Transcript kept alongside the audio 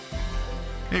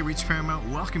Hey, Reach Paramount,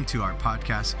 welcome to our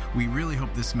podcast. We really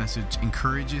hope this message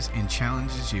encourages and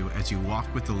challenges you as you walk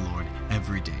with the Lord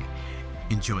every day.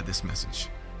 Enjoy this message.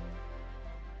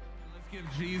 Let's give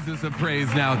Jesus a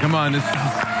praise now. Come on,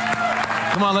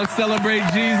 let's celebrate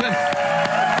Jesus.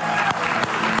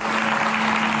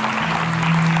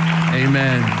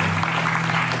 Amen.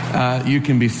 You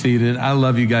can be seated. I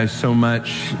love you guys so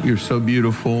much. You're so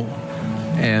beautiful.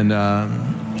 And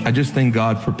I just thank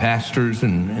God for pastors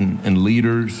and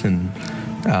leaders and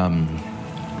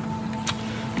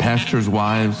pastors'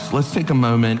 wives. Let's take a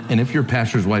moment, and if you're a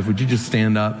pastor's wife, would you just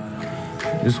stand up?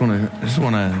 I just want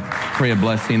to pray a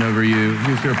blessing over you.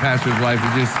 If you're a pastor's wife,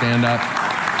 would you just stand up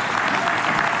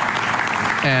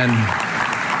and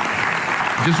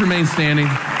just remain standing.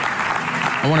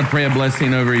 I want to pray a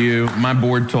blessing over you. My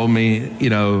board told me,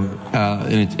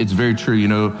 and it's very true.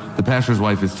 The pastor's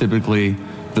wife is typically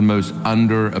the most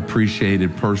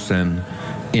underappreciated person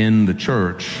in the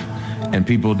church, and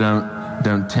people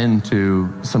don't tend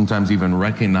to sometimes even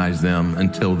recognize them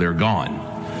until they're gone.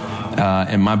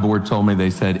 And my board told me,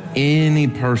 they said, any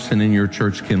person in your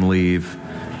church can leave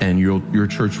and your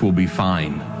church will be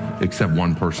fine, except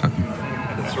one person.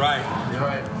 That's right. You're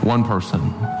right. One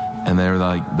person. And they're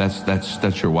like,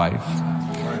 that's your wife.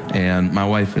 And my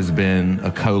wife has been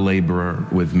a co-laborer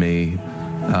with me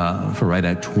for right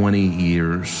at 20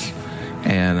 years.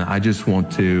 And I just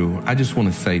want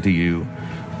to say to you,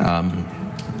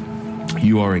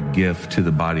 you are a gift to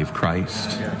the body of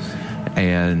Christ. Yes.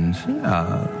 And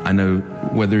I know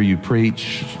whether you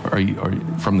preach or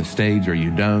from the stage or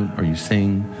you don't, or you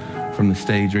sing from the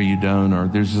stage or you don't, or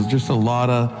there's just a lot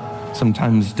of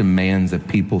sometimes demands that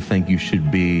people think you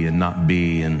should be and not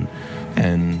be, and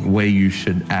way you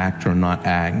should act or not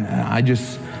act. I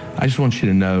just want you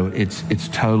to know it's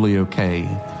totally okay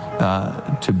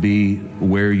to be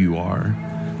where you are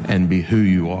and be who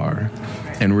you are,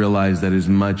 and realize that as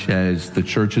much as the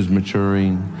church is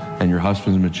maturing and your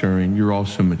husband's maturing, you're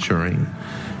also maturing.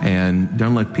 And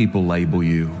don't let people label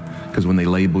you, because when they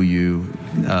label you,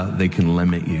 they can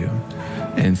limit you.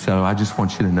 And so I just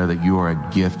want you to know that you are a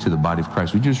gift to the body of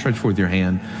Christ. Would you stretch forth your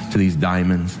hand to these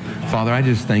diamonds? Father, I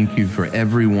just thank you for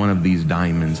every one of these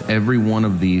diamonds, every one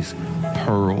of these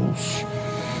pearls.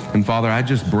 And Father, I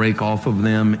just break off of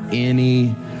them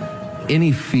any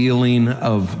feeling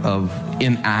of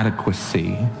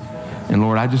inadequacy. And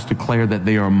Lord, I just declare that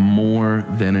they are more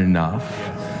than enough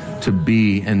to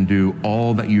be and do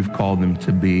all that you've called them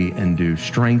to be and do.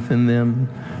 Strengthen them,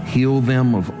 heal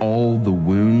them of all the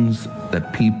wounds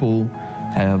that people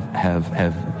have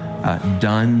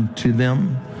done to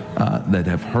them, that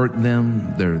have hurt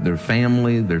them, their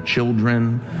family, their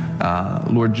children.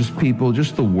 Lord, just people,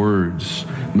 just the words,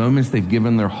 moments they've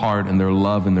given their heart and their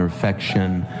love and their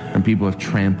affection, and people have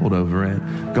trampled over it.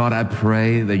 God, I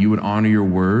pray that you would honor your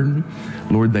word.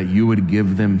 Lord, that you would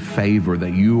give them favor,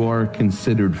 that you are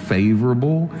considered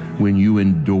favorable when you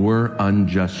endure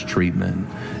unjust treatment.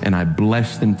 And I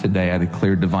bless them today. I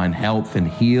declare divine health and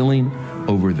healing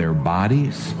over their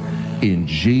bodies. In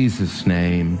Jesus'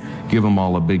 name, give them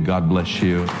all a big God bless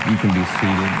you. You can be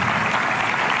seated.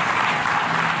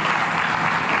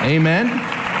 Amen.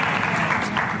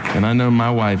 And I know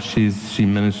my wife, she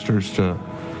ministers to,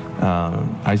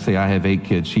 I say I have 8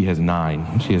 kids. She has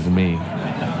 9. She has me.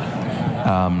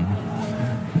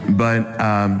 But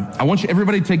I want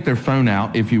everybody to take their phone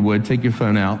out, if you would. Take your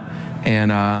phone out.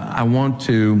 And I want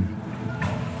to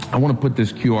put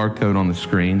this QR code on the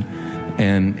screen.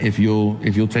 And if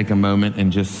you'll take a moment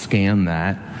and just scan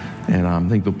that. And I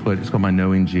think it's called my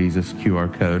Knowing Jesus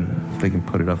QR code. If they can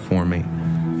put it up for me.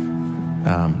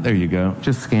 There you go.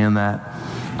 Just scan that.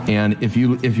 And if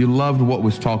you loved what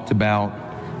was talked about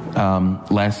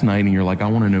last night and you're like, I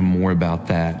want to know more about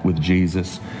that with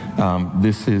Jesus,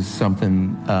 this is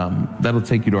something that'll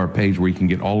take you to our page where you can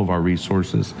get all of our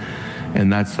resources.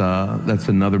 And that's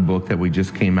another book that we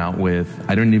just came out with.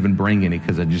 I didn't even bring any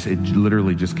because it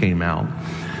literally just came out.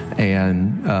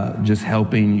 And just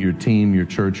helping your team, your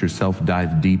church, yourself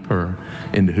dive deeper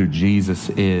into who Jesus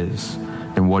is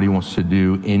and what he wants to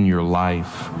do in your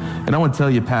life. And I want to tell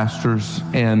you, pastors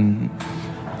and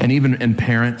even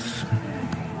parents,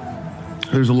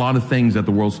 there's a lot of things that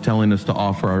the world's telling us to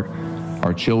offer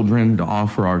our children, to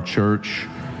offer our church.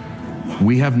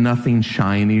 We have nothing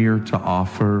shinier to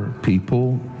offer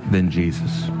people than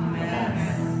Jesus.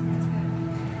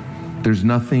 There's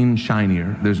nothing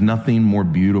shinier. There's nothing more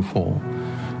beautiful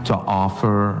to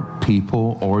offer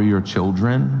people or your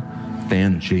children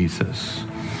than Jesus.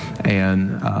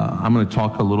 And I'm going to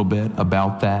talk a little bit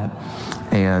about that.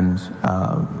 And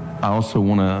also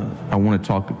want to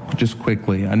talk just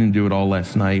quickly. I didn't do it all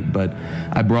last night, but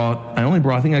I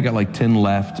think I got like 10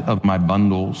 left of my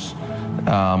bundles.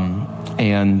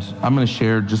 And I'm going to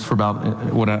share just for about I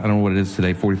don't know what it is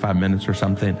today, 45 minutes or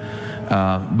something.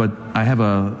 But I have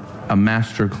a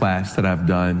master class that I've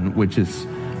done, which is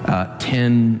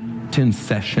 10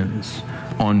 sessions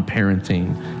on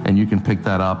parenting, and you can pick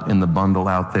that up in the bundle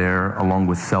out there along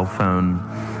with cell phone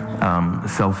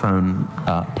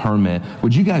permit.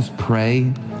 Would you guys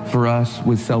pray for us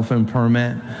with cell phone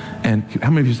permit? And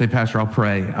how many of you say, Pastor, I'll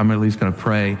pray? I'm at least going to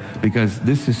pray, because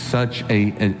this is such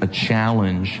a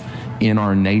challenge in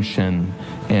our nation.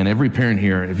 And every parent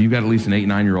here, if you've got at least an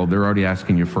 8-9-year-old, they're already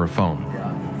asking you for a phone.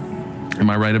 Am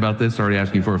I right about this? Already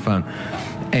asking you for a phone.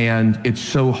 And it's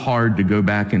so hard to go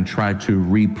back and try to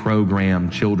reprogram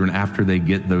children after they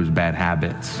get those bad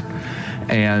habits.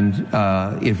 And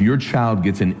if your child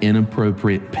gets an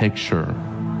inappropriate picture,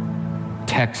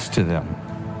 text to them.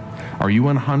 Are you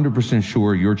 100%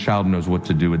 sure your child knows what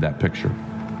to do with that picture?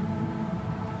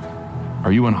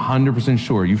 Are you 100%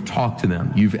 sure you've talked to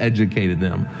them, you've educated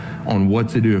them on what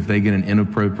to do if they get an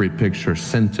inappropriate picture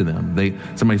sent to them?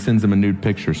 Somebody sends them a nude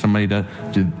picture.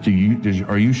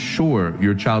 Are you sure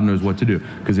your child knows what to do?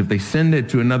 Because if they send it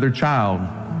to another child,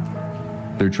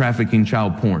 they're trafficking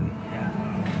child porn,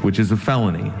 which is a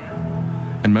felony.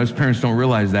 And most parents don't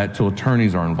realize that till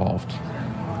attorneys are involved.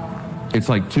 It's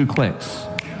like 2 clicks.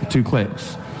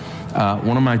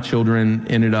 One of my children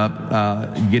ended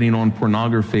up getting on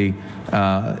pornography.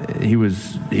 He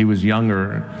was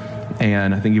younger,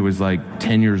 and I think he was like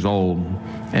 10 years old,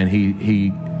 and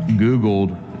he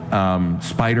Googled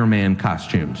Spider-Man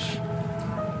costumes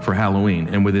for Halloween,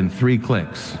 and within 3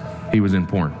 clicks, he was in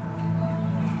porn.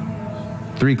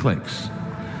 3 clicks.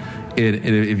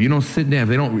 If you don't sit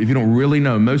down, if you don't really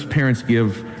know, most parents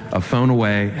give a phone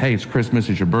away. Hey, it's Christmas,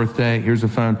 it's your birthday, here's a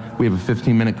phone. We have a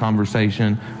 15-minute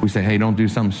conversation. We say, hey, don't do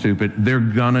something stupid. They're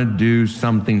gonna do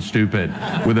something stupid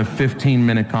with a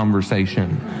 15-minute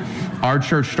conversation. Our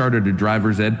church started a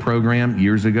driver's ed program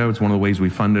years ago. It's one of the ways we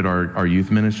funded our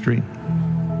youth ministry.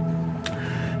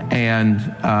 And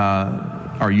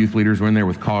our youth leaders were in there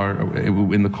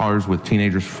in the cars with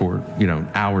teenagers for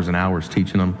hours and hours,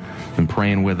 teaching them and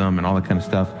praying with them and all that kind of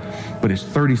stuff. But it's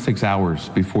 36 hours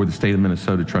before the state of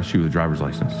Minnesota trusts you with a driver's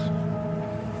license.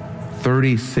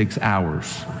 36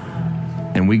 hours.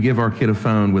 And we give our kid a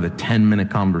phone with a 10-minute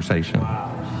conversation.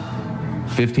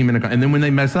 15-minute, and then when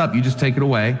they mess up, you just take it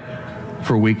away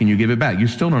for a week and you give it back. You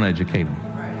still don't educate them.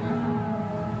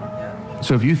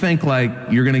 So if you think like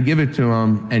you're going to give it to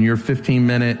them and your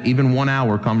 15-minute, even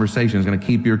 1-hour conversation is going to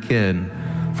keep your kid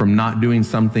from not doing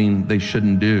something they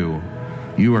shouldn't do,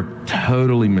 you are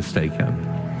totally mistaken.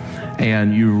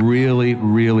 And you really,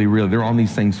 they're on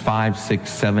these things 5, 6,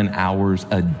 7 hours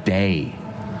a day.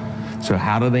 So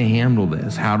how do they handle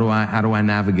this? How do I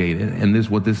navigate it? And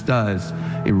what this does,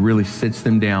 it really sits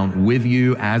them down with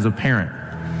you as a parent.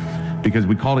 Because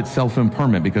we call it cell phone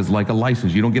permit, because like a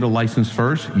license, you don't get a license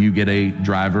first, you get a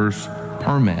driver's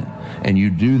permit. And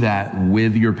you do that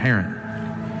with your parent.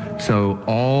 So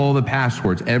all the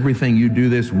passwords, everything, you do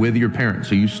this with your parent.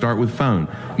 So you start with phone.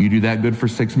 You do that good for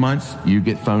 6 months, you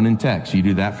get phone and text. You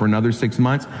do that for another 6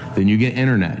 months, then you get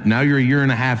internet. Now you're 1.5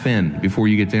 years in before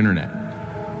you get to internet.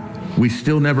 We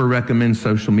still never recommend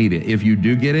social media. If you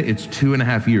do get it, it's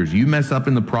 2.5 years. You mess up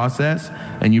in the process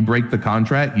and you break the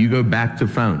contract, you go back to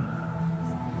phone.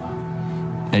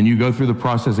 And you go through the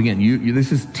process again.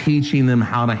 This is teaching them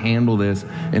how to handle this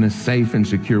in a safe and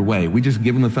secure way. We just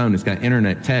give them the phone. It's got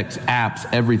internet, text, apps,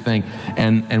 everything.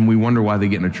 And we wonder why they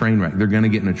get in a train wreck. They're going to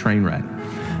get in a train wreck.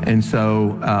 And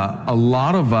so a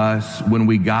lot of us, when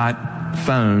we got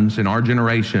phones in our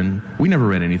generation, we never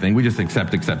read anything. We just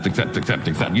accept. You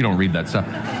don't read that stuff.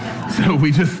 So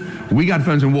we got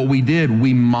phones, and what we did,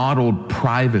 we modeled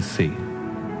privacy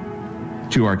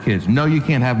to our kids. No, you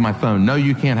can't have my phone. No,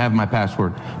 you can't have my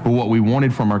password. But what we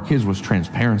wanted from our kids was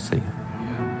transparency.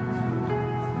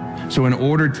 So in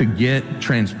order to get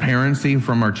transparency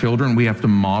from our children, we have to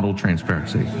model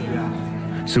transparency.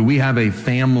 So we have a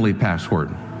family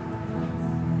password.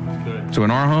 So in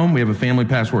our home, we have a family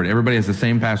password. Everybody has the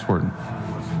same password.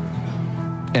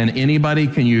 And anybody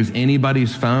can use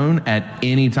anybody's phone at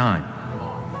any time.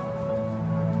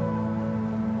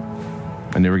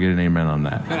 I never get an amen on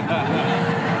that.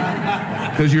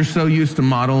 Because you're so used to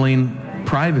modeling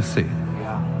privacy.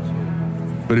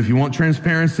 But if you want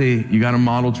transparency, you got to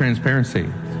model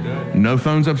transparency. No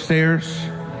phones upstairs.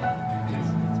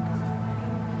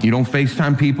 You don't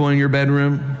FaceTime people in your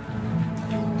bedroom.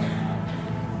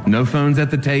 No phones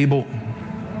at the table.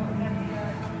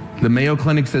 The Mayo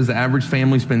Clinic says the average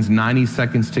family spends 90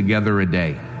 seconds together a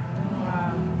day.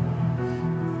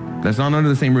 That's not under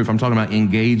the same roof. I'm talking about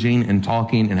engaging and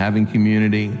talking and having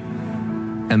community.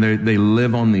 And they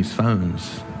live on these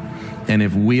phones. And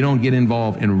if we don't get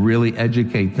involved and really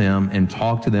educate them and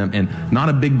talk to them, and not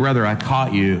a big brother, I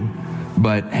caught you,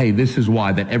 but hey, this is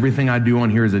why, that everything I do on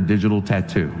here is a digital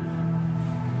tattoo.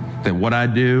 That what I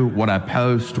do, what I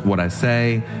post, what I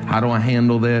say, how do I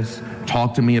handle this?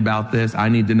 Talk to me about this. I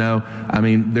need to know. I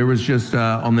mean, there was just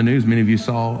on the news, many of you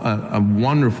saw a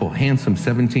wonderful, handsome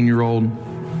 17-year-old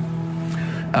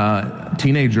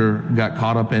teenager got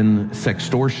caught up in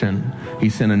sextortion. He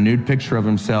sent a nude picture of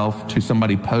himself to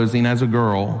somebody posing as a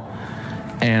girl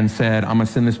and said, I'm going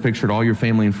to send this picture to all your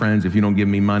family and friends if you don't give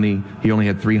me money. He only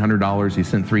had $300. He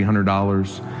sent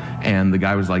 $300. And the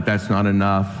guy was like, that's not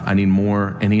enough. I need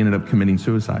more. And he ended up committing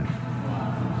suicide.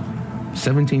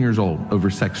 17 years old over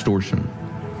sextortion.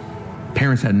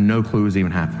 Parents had no clue it was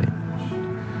even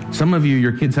happening. Some of you,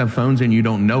 your kids have phones and you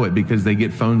don't know it because they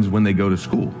get phones when they go to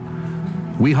school.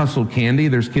 We hustle candy.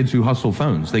 There's kids who hustle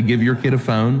phones. They give your kid a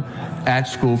phone at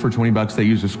school for $20. They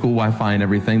use the school Wi-Fi and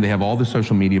everything. They have all the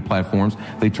social media platforms.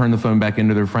 They turn the phone back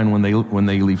into their friend when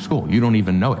they leave school. You don't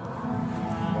even know it.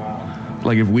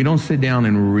 Like, if we don't sit down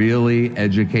and really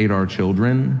educate our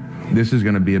children, this is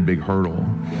going to be a big hurdle.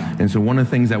 And so one of the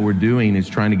things that we're doing is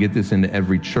trying to get this into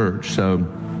every church. So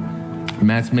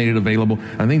Matt's made it available.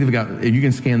 I think you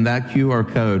can scan that QR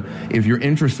code. If you're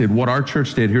interested, what our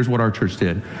church did, here's what our church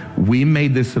did. We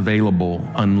made this available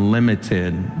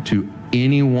unlimited to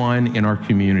anyone in our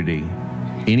community.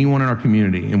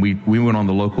 And we went on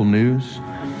the local news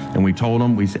and we told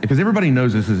them, because everybody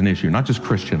knows this is an issue, not just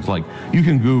Christians. Like, you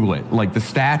can Google it. Like, the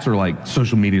stats are like,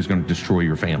 social media is going to destroy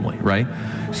your family, right?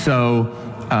 So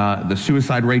the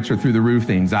suicide rates are through the roof,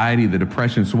 the anxiety, the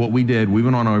depression. So what we did, we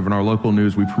went on over in our local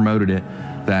news, we promoted it,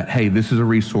 that, hey, this is a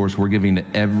resource we're giving to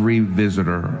every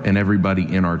visitor and everybody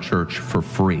in our church for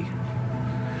free.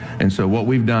 And so what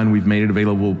we've done, we've made it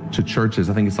available to churches.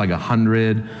 I think it's like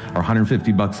 $100 or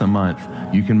 $150 a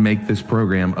month. You can make this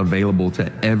program available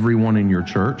to everyone in your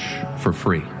church for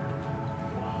free.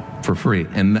 For free.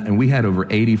 And we had over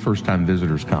 80 first-time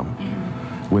visitors come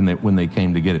when they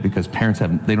came to get it, because parents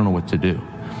they don't know what to do.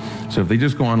 So if they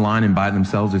just go online and buy it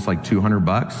themselves, it's like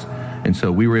 $200. And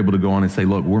so we were able to go on and say,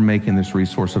 look, we're making this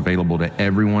resource available to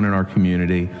everyone in our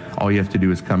community. All you have to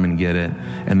do is come and get it.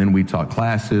 And then we taught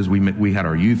classes. We had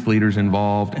our youth leaders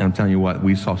involved. And I'm telling you what,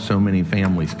 we saw so many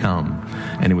families come.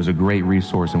 And it was a great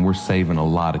resource, and we're saving a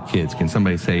lot of kids. Can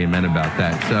somebody say amen about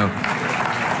that? So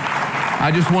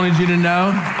I just wanted you to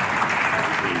know,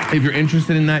 if you're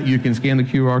interested in that, you can scan the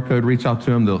QR code, reach out to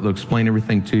them. They'll explain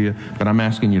everything to you. But I'm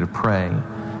asking you to pray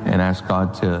and ask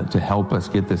God to help us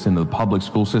get this into the public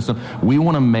school system. We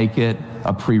want to make it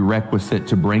a prerequisite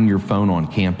to bring your phone on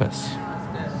campus.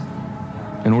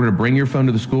 In order to bring your phone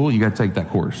to the school, you got to take that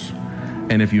course.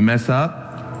 And if you mess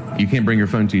up, you can't bring your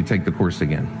phone till you take the course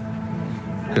again.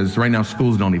 Because right now,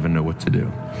 schools don't even know what to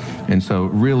do. And so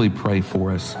really pray for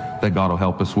us that God will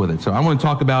help us with it. So I want to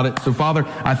talk about it. So Father,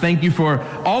 I thank you for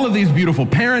all of these beautiful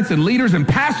parents and leaders and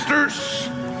pastors.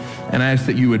 And I ask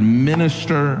that you would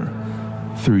minister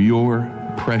through your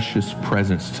precious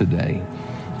presence today,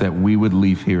 that we would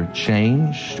leave here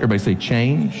changed. Everybody say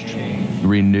changed,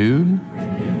 renewed,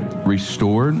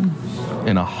 restored,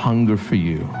 and a hunger for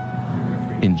you.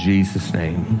 In Jesus'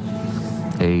 name,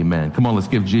 amen. Come on, let's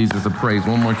give Jesus a praise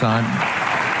one more time.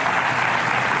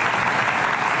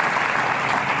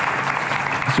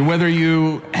 So whether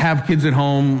you have kids at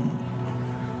home,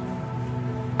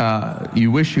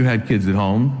 you wish you had kids at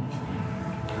home,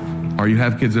 or you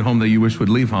have kids at home that you wish would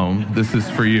leave home, this is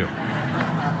for you.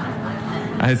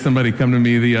 I had somebody come to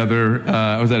me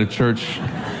I was at a church,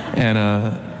 and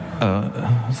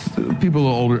people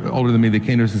older than me, they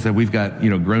came to us and said, we've got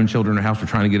grown children in our house, we're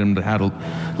trying to get them to how to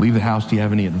leave the house. Do you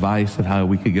have any advice of how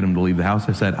we could get them to leave the house?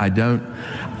 I said, I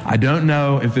don't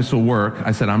know if this will work.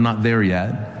 I said, I'm not there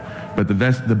yet, but the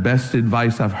best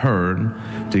advice I've heard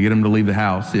to get them to leave the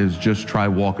house is just try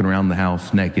walking around the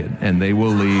house naked, and they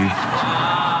will leave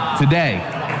today.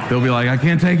 They'll be like, I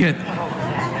can't take it.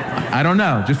 I don't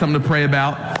know, just something to pray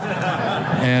about.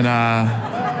 And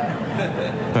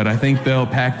but I think they'll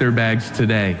pack their bags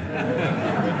today,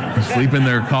 sleep in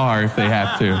their car if they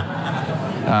have to.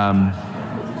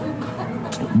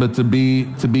 But to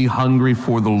be hungry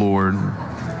for the Lord,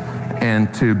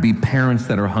 and to be parents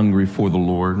that are hungry for the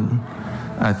Lord,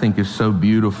 I think is so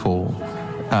beautiful.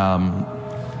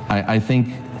 I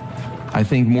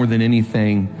think more than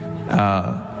anything,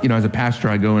 as a pastor,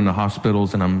 I go into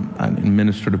hospitals and I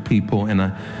minister to people, and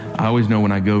I always know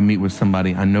when I go meet with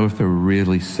somebody, I know if they're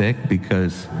really sick,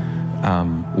 because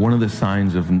one of the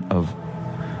signs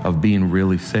of being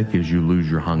really sick is you lose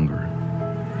your hunger.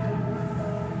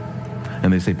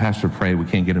 and they say, Pastor, pray, we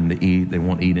can't get them to eat. They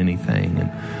won't eat anything.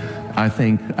 And I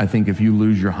think if you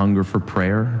lose your hunger for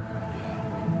prayer,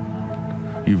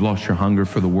 you've lost your hunger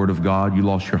for the Word of God. You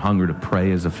lost your hunger to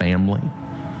pray as a family,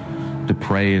 to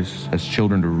pray as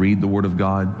children, to read the Word of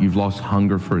God. You've lost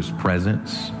hunger for His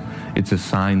presence. It's a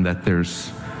sign that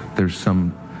there's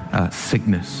some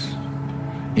sickness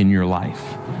in your life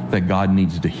that God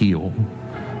needs to heal.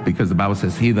 Because the Bible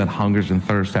says, he that hungers and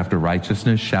thirsts after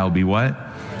righteousness shall be what?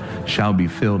 Shall be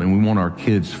filled. And we want our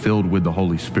kids filled with the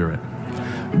Holy Spirit.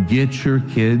 Get your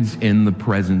kids in the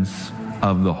presence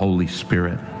of the Holy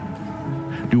Spirit.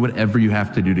 Do whatever you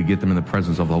have to do to get them in the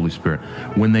presence of the Holy Spirit.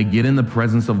 When they get in the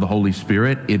presence of the Holy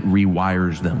Spirit, it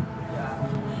rewires them.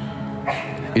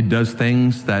 It does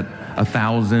things that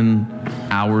 1,000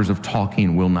 hours of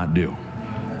talking will not do.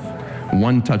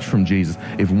 One touch from Jesus.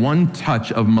 If one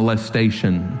touch of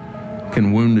molestation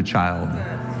can wound a child,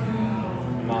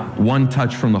 one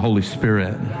touch from the Holy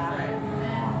Spirit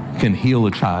can heal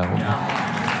a child.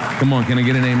 Come on, can I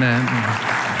get an amen?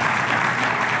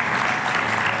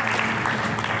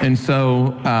 And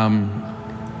so I'm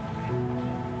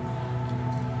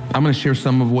going to share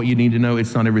some of what you need to know.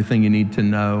 It's not everything you need to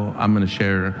know. I'm going to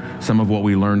share some of what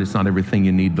we learned. It's not everything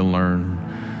you need to learn.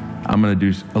 I'm going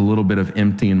to do a little bit of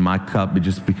emptying my cup, but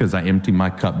just because I empty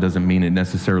my cup doesn't mean it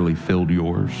necessarily filled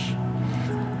yours.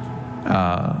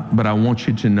 But I want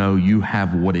you to know you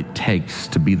have what it takes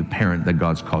to be the parent that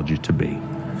God's called you to be.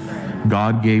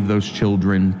 God gave those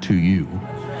children to you.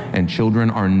 And children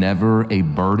are never a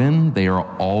burden. They are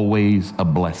always a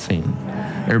blessing.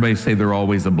 Everybody say they're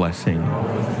always a blessing.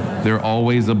 They're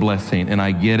always a blessing. And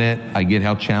I get it. I get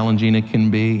how challenging it can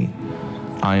be.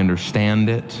 I understand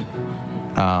it.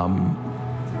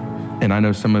 And I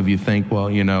know some of you think, well,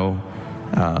 you know,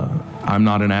 I'm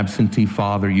not an absentee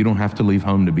father. You don't have to leave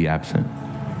home to be absent.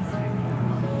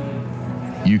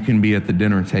 You can be at the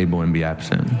dinner table and be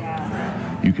absent.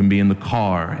 You can be in the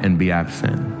car and be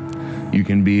absent. You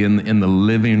can be in the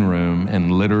living room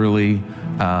and literally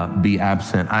be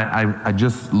absent.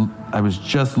 I was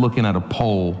just looking at a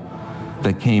poll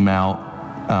that came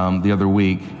out the other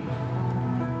week,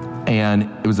 and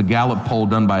it was a Gallup poll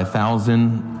done by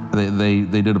 1,000.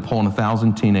 They did a poll on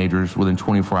 1,000 teenagers within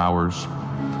 24 hours.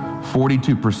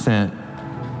 42%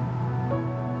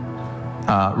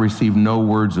 received no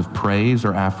words of praise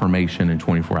or affirmation in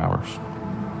 24 hours.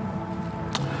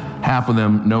 Half of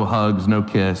them, no hugs, no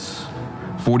kiss.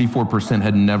 44%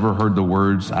 had never heard the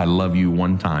words, I love you,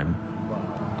 one time.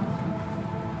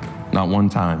 Not one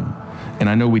time. And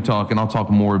I know we talk, and I'll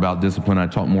talk more about discipline. I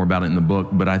talk more about it in the book,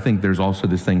 but I think there's also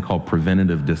this thing called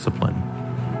preventative discipline,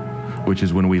 which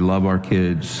is when we love our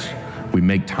kids, we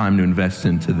make time to invest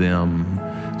into them,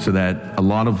 so that a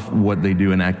lot of what they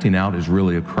do in acting out is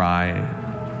really a cry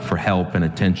for help and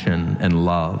attention and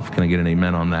love. Can I get an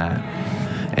amen on that?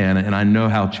 And I know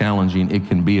how challenging it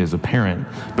can be as a parent,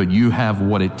 but you have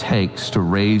what it takes to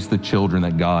raise the children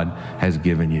that God has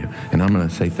given you. And I'm going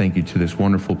to say thank you to this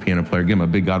wonderful piano player. Give him a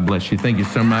big God bless you. Thank you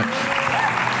so much.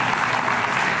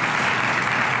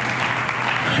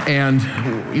 And,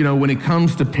 you know, when it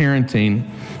comes to parenting,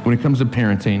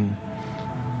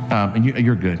 and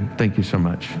you're good. Thank you so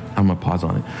much. I'm going to pause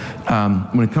on it.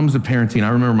 When it comes to parenting, I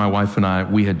remember my wife and I,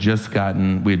 we had just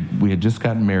gotten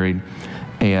married,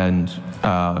 and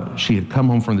she had come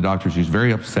home from the doctor. She was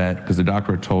very upset because the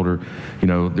doctor had told her, you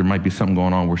know, there might be something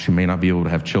going on where she may not be able to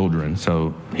have children.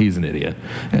 So he's an idiot.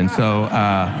 And so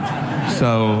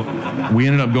we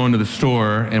ended up going to the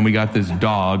store, and we got this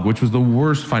dog, which was the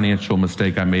worst financial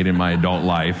mistake I made in my adult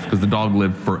life, because the dog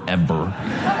lived forever.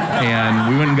 And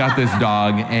we went and got this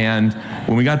dog, and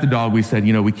when we got the dog, we said,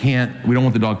 you know, we don't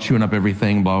want the dog chewing up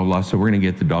everything, blah, blah, blah, so we're going to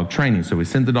get the dog training. So we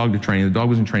sent the dog to training. The dog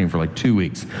was in training for like 2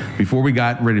 weeks. Before we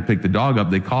got ready to pick the dog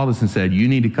up, they called us and said, you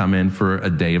need to come in for a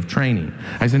day of training.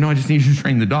 I said, no, I just need you to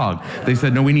train the dog. They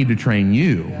said, no, we need to train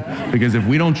you, because if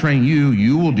we don't train you,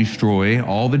 you will destroy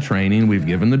all the training we've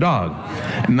given the dog.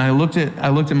 And I looked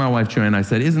at my wife, Joanne, and I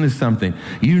said, isn't this something?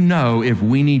 You know, if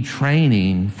we need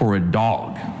training for a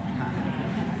dog,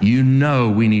 you know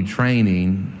we need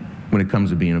training when it comes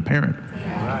to being a parent.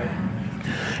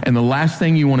 And the last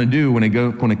thing you want to do when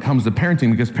it comes to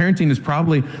parenting, because parenting is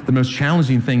probably the most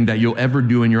challenging thing that you'll ever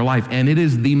do in your life, and it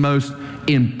is the most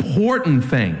important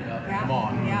thing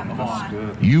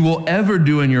you will ever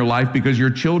do in your life, because your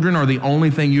children are the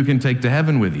only thing you can take to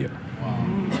heaven with you.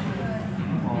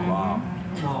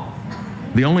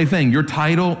 The only thing, your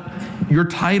title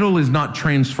is not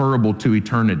transferable to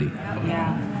eternity.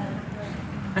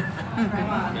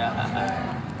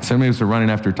 Some of us are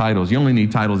running after titles. You only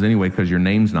need titles anyway because your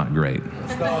name's not great.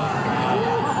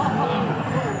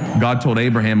 God told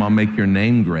Abraham, I'll make your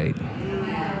name great.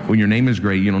 When your name is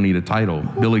great, you don't need a title.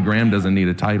 Billy Graham doesn't need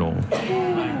a title.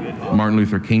 Martin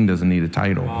Luther King doesn't need a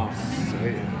title.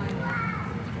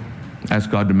 Ask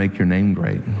God to make your name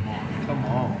great.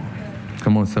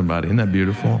 Come on, somebody. Isn't that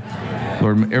beautiful?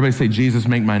 Lord, everybody say, Jesus,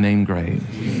 make my name great.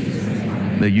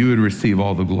 That you would receive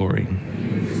all the glory.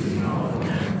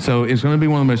 So it's going to be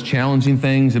one of the most challenging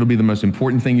things. It'll be the most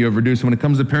important thing you ever do. So when it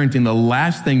comes to parenting, the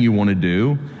last thing you want to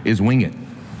do is wing it.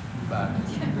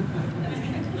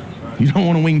 You don't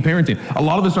want to wing parenting. A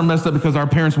lot of us are messed up because our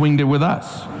parents winged it with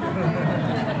us.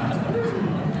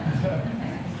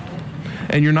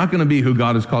 And you're not going to be who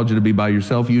God has called you to be by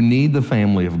yourself. You need the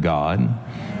family of God.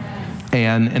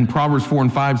 And Proverbs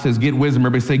 4:5 says, get wisdom.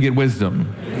 Everybody say, get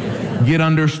wisdom. Get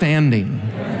understanding.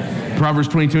 Proverbs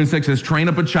 22:6 says, train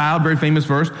up a child, very famous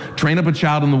verse, train up a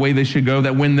child in the way they should go,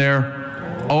 that when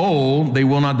they're old, they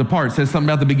will not depart. Says something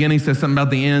about the beginning, says something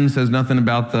about the end, says nothing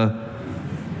about the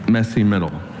messy middle.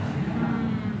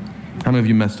 How many of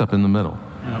you messed up in the middle?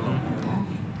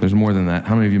 There's more than that.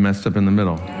 How many of you messed up in the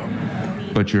middle?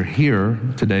 But you're here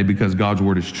today because God's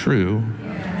word is true.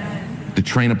 To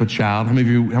train up a child. How many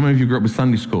of you grew up with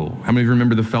Sunday school? How many of you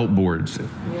remember the felt boards?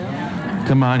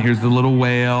 Come on, here's the little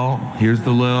whale. Here's the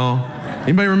little...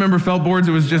 Anybody remember felt boards?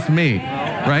 It was just me,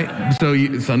 right?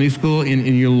 So Sunday school, and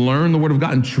you learn the word of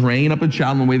God and train up a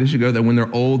child in the way they should go, that when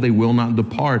they're old, they will not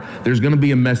depart. There's going to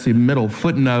be a messy middle.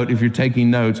 Footnote, if you're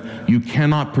taking notes, you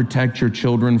cannot protect your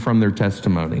children from their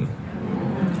testimony.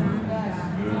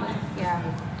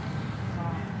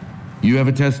 You have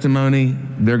a testimony,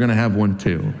 they're going to have one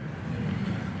too.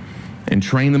 And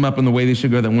train them up in the way they should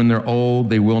go, that when they're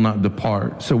old, they will not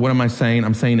depart. So what am I saying?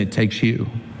 I'm saying it takes you.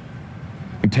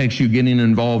 It takes you getting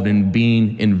involved in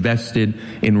being invested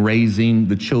in raising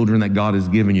the children that God has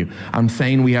given you. I'm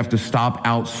saying we have to stop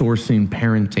outsourcing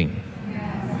parenting.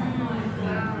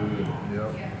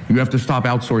 You have to stop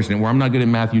outsourcing it. Where I'm not good at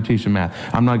math, you teach them math.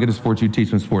 I'm not good at sports, you teach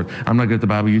them sports. I'm not good at the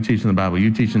Bible, you teach them the Bible.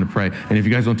 You teach them to pray. And if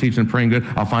you guys don't teach them praying good,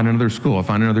 I'll find another school. I'll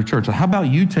find another church. How about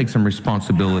you take some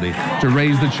responsibility to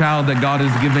raise the child that God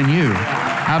has given you?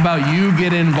 How about you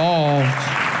get involved?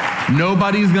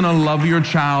 Nobody's going to love your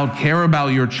child, care about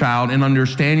your child, and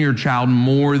understand your child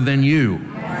more than you.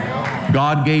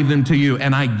 God gave them to you,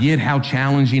 and I get how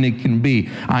challenging it can be.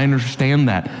 I understand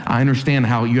that. I understand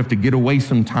how you have to get away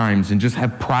sometimes and just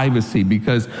have privacy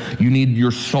because you need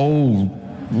your soul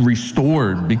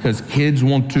restored, because kids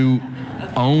want to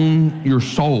own your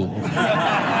soul.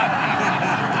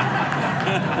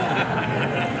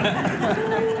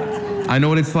 I know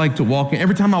what it's like to walk in.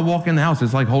 Every time I walk in the house,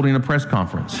 it's like holding a press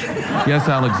conference. Yes,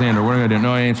 Alexander, we're going to do it.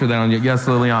 No, I answered that on you. Yes,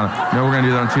 Liliana. No, we're going to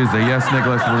do that on Tuesday. Yes,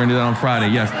 Nicholas, we're going to do that on Friday.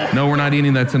 Yes. No, we're not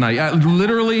eating that tonight.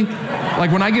 Literally, like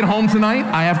when I get home tonight,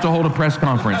 I have to hold a press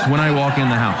conference when I walk in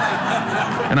the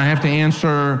house. And I have to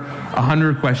answer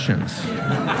 100 questions.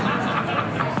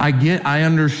 I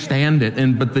understand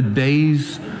it. But the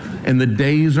days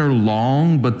are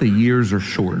long, but the years are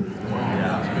short.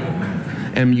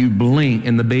 And you blink,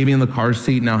 and the baby in the car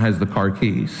seat now has the car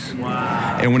keys.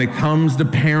 Wow. And when it comes to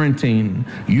parenting,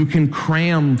 you can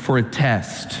cram for a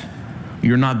test.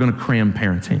 You're not going to cram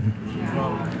parenting.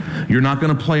 You're not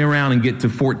going to play around and get to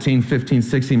 14, 15,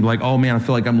 16, and be like, oh man, I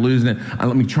feel like I'm losing it.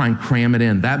 Let me try and cram it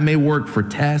in. That may work for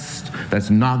tests. That's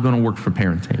not going to work for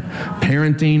parenting.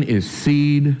 Parenting is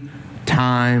seed,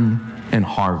 time, and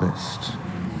harvest.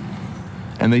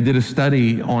 And they did a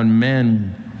study on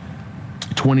men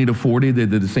 20 to 40. They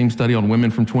did the same study on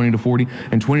women from 20 to 40.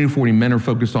 And 20 to 40 men are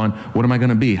focused on, what am I going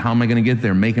to be? How am I going to get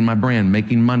there? Making my brand,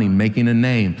 making money, making a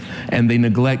name. And they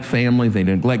neglect family. They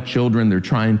neglect children. They're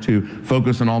trying to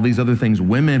focus on all these other things.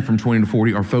 Women from 20 to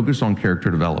 40 are focused on character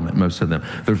development, most of them.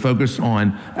 They're focused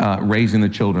on raising the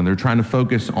children. They're trying to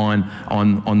focus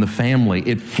on the family.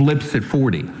 It flips at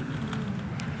 40.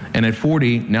 And at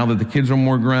 40, now that the kids are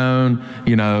more grown,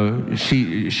 you know,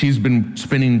 she's been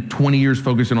spending 20 years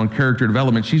focusing on character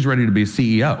development. She's ready to be a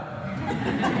CEO.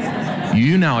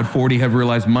 You now at 40 have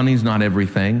realized money's not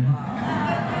everything.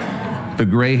 The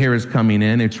gray hair is coming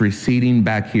in. It's receding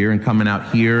back here and coming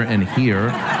out here and here.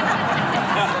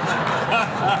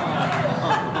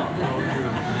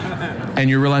 And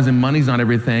you're realizing money's not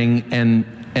everything, and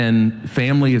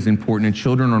family is important, and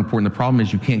children are important. The problem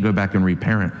is you can't go back and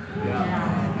reparent.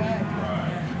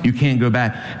 You can't go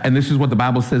back. And this is what the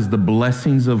Bible says, the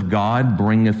blessings of God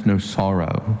bringeth no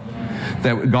sorrow.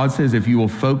 That God says if you will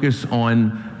focus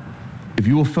on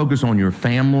your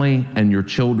family and your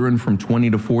children from 20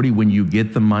 to 40, when you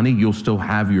get the money, you'll still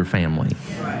have your family.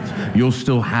 You'll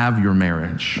still have your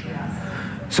marriage.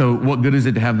 So what good is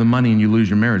it to have the money and you lose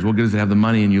your marriage? What good is it to have the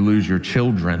money and you lose your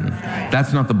children?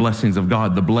 That's not the blessings of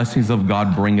God. The blessings of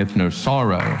God bringeth no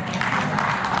sorrow.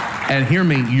 And hear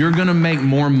me, you're going to make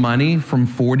more money from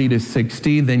 40 to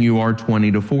 60 than you are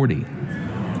 20 to 40.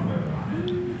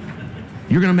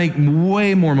 You're going to make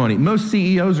way more money. Most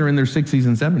CEOs are in their 60s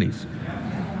and 70s.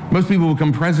 Most people who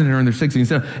become president are in their 60s and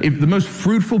 70s. If the most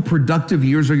fruitful, productive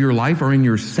years of your life are in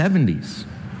your 70s.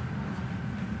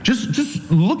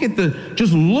 Just look at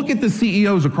the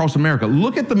CEOs across America.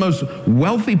 Look at the most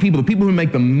wealthy people, the people who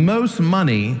make the most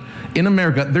money in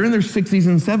America. They're in their 60s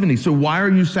and 70s. So why are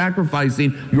you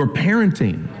sacrificing your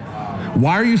parenting?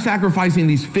 Why are you sacrificing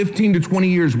these 15 to 20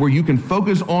 years where you can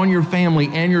focus on your family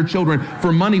and your children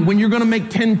for money when you're going to make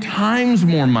 10 times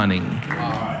more money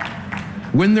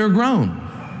when they're grown?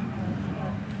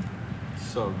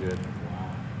 So good.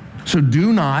 So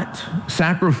do not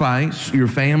sacrifice your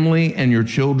family and your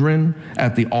children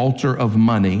at the altar of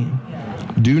money.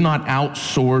 Do not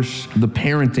outsource the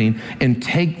parenting, and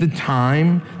take the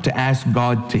time to ask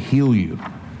God to heal you.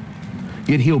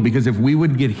 Get healed, because if we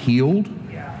would get healed,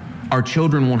 our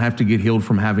children won't have to get healed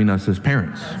from having us as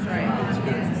parents. That's right.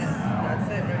 That's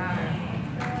it right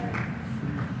there.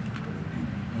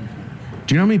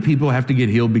 Do you know how many people have to get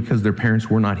healed because their parents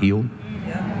were not healed?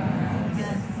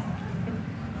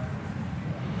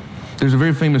 There's a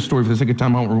very famous story. For the sake of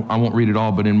time, I won't read it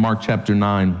all, but in Mark chapter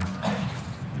 9,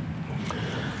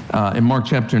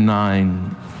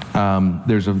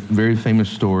 there's a very famous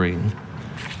story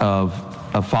of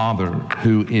a father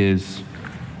who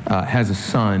has a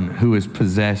son who is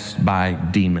possessed by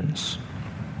demons.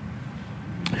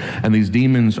 And these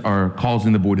demons are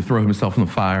causing the boy to throw himself in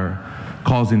the fire,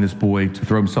 causing this boy to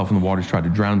throw himself in the water, tried to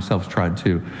drown himself, tried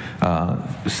to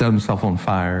set himself on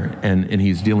fire, and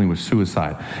he's dealing with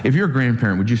suicide. If you're a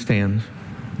grandparent, would you stand?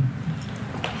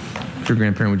 If you're a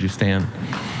grandparent, would you stand?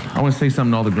 I want to say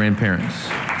something to all the grandparents.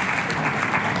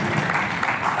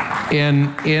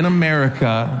 In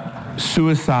America,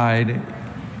 suicide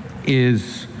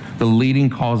is the leading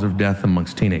cause of death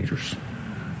amongst teenagers.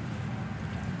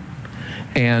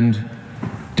 And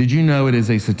did you know it is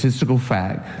a statistical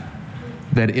fact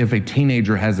that if a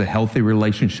teenager has a healthy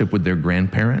relationship with their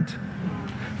grandparent,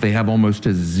 they have almost a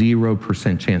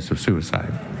 0% chance of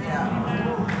suicide?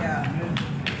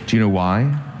 Do you know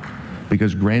why?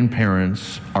 Because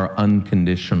grandparents are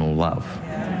unconditional love.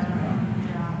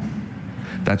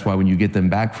 That's why when you get them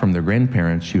back from their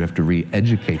grandparents, you have to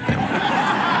re-educate them.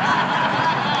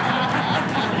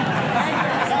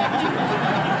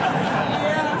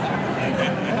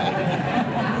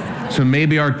 So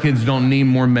maybe our kids don't need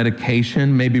more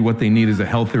medication. Maybe what they need is a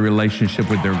healthy relationship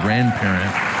with their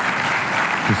grandparent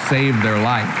to save their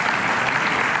life.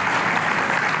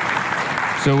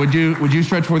 So would you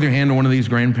stretch forth your hand to one of these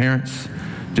grandparents?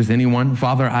 Just anyone?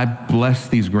 Father, I bless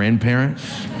these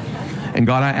grandparents. And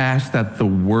God, I ask that the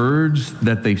words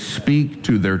that they speak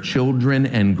to their children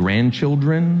and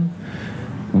grandchildren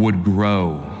would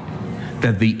grow.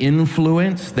 That the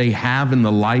influence they have in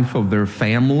the life of their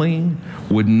family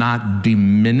would not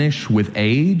diminish with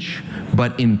age,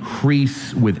 but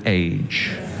increase with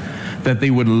age. That they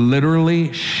would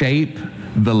literally shape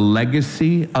the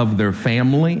legacy of their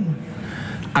family.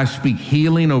 I speak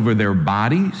healing over their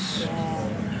bodies.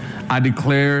 I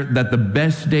declare that the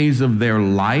best days of their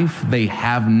life they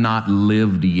have not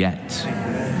lived yet.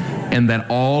 And that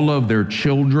all of their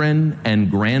children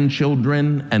and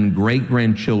grandchildren and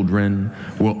great-grandchildren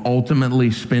will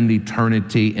ultimately spend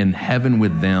eternity in heaven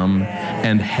with them,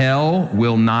 and hell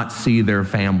will not see their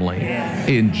family.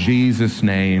 In Jesus'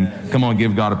 name, come on,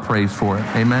 give God a praise for it.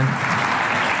 Amen.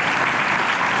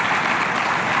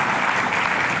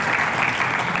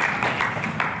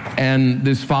 And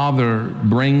this father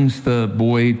brings the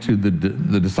boy to the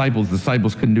disciples. The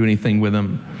disciples couldn't do anything with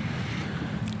him.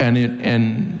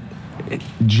 And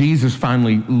Jesus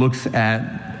finally looks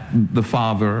at the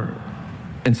father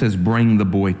and says, bring the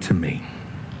boy to me.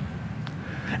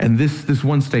 And this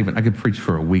one statement, I could preach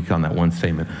for a week on that one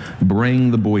statement.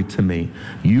 Bring the boy to me.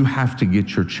 You have to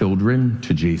get your children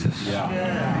to Jesus.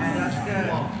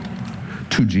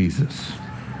 To Jesus.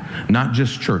 Not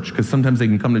just church, because sometimes they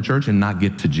can come to church and not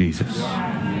get to Jesus.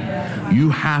 You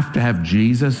have to have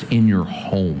Jesus in your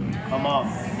home. Come on.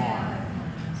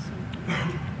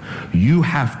 You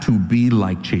have to be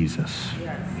like Jesus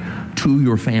to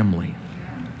your family.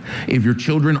 If your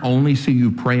children only see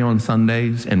you pray on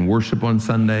Sundays and worship on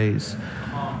Sundays,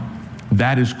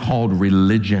 that is called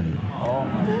religion.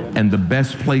 And the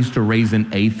best place to raise an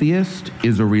atheist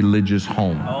is a religious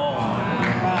home.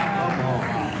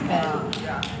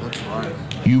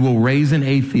 You will raise an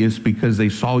atheist because they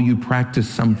saw you practice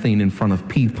something in front of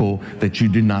people that you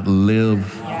did not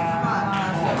live.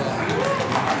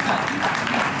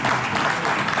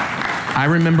 I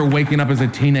remember waking up as a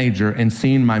teenager and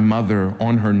seeing my mother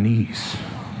on her knees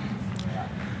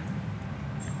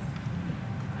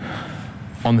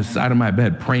on the side of my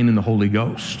bed praying in the Holy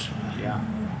Ghost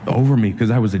over me because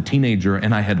I was a teenager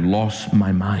and I had lost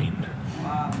my mind.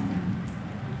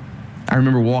 I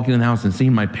remember walking in the house and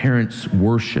seeing my parents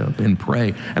worship and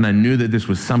pray, and I knew that this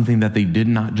was something that they did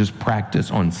not just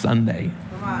practice on Sunday.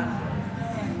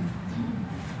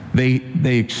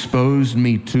 They exposed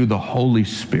me to the Holy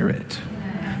Spirit.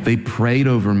 They prayed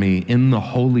over me in the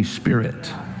Holy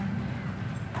Spirit.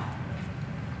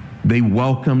 They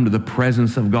welcomed the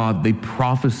presence of God. They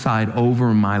prophesied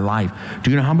over my life. Do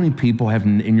you know how many people have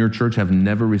in your church have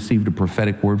never received a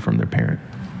prophetic word from their parent?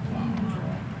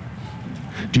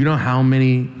 Do you know how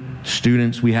many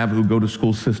students we have who go to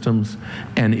school systems,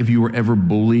 and if you were ever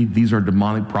bullied, these are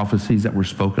demonic prophecies that were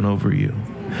spoken over you?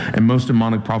 And most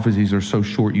demonic prophecies are so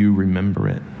short you remember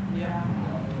it.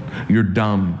 You're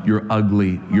dumb, you're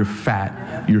ugly, you're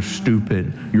fat, you're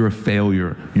stupid, you're a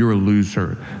failure, you're a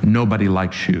loser, nobody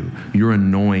likes you, you're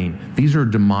annoying. These are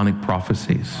demonic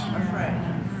prophecies.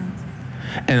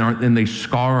 And they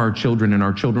scar our children, and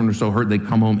our children are so hurt they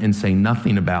come home and say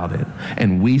nothing about it.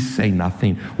 And we say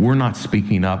nothing. We're not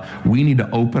speaking up. We need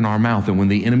to open our mouth. And when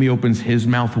the enemy opens his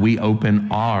mouth, we open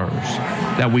ours.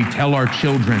 That we tell our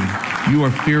children, you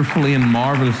are fearfully and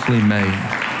marvelously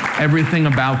made. Everything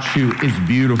about you is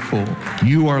beautiful.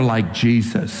 You are like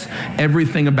Jesus.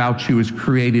 Everything about you is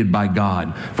created by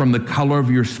God. From the color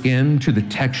of your skin to the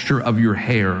texture of your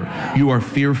hair, you are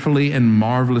fearfully and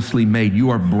marvelously made. You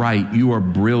are bright. You are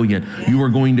brilliant. You are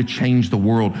going to change the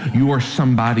world. You are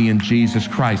somebody in Jesus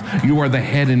Christ. You are the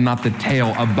head and not the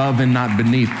tail, above and not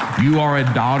beneath. You are a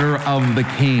daughter of the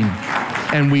King.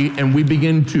 And we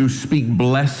begin to speak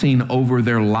blessing over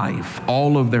their life,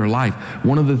 all of their life.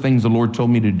 One of the things the Lord told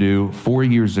me to do 4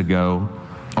 years ago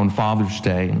on Father's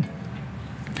Day,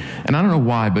 and I don't know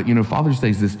why, but Father's Day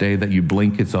is this day that you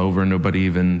blink, it's over, and nobody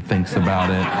even thinks about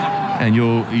it. And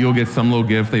you'll get some little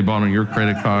gift they bought on your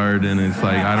credit card, and it's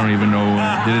like, I don't even know,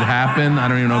 did it happen? I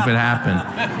don't even know if it happened.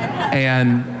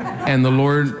 And the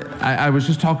Lord, I was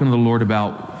just talking to the Lord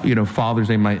about, Father's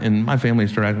Day, and my family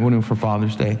started going for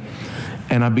Father's Day.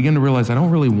 And I began to realize I don't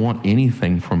really want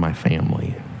anything from my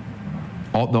family.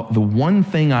 The one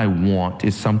thing I want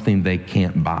is something they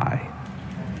can't buy.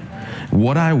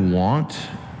 What I want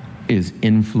is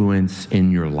influence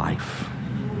in your life.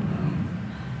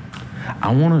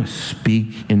 I want to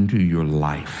speak into your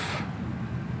life.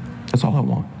 That's all I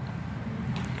want.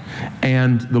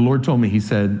 And the Lord told me, he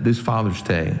said, this Father's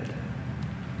Day,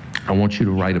 I want you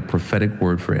to write a prophetic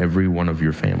word for every one of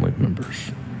your family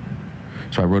members.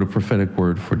 So I wrote a prophetic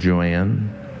word for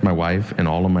Joanne, my wife, and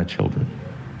all of my children,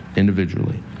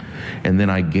 individually. And then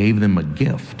I gave them a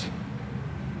gift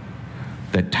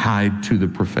that tied to the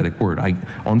prophetic word.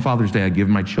 On Father's Day, I give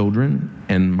my children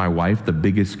and my wife the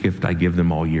biggest gift I give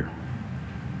them all year.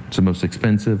 It's the most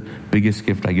expensive, biggest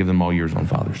gift I give them all year is on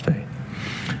Father's Day.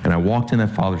 And I walked in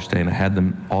that Father's Day and I had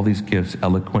them all these gifts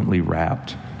eloquently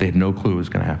wrapped. They had no clue what was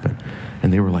going to happen.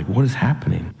 And they were like, what is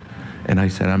happening? And I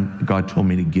said, God told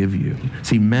me to give you.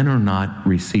 See, men are not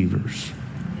receivers.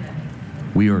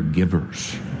 We are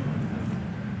givers.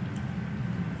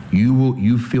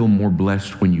 You feel more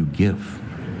blessed when you give.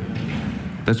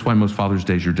 That's why most Father's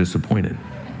Days you're disappointed.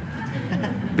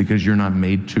 Because you're not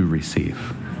made to receive.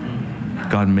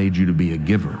 God made you to be a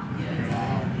giver.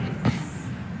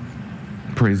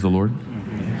 Praise the Lord.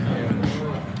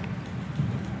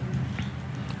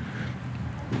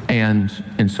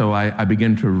 And so I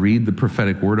began to read the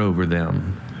prophetic word over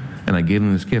them, and I gave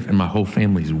them this gift, and my whole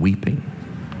family's weeping.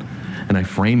 And I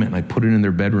frame it, and I put it in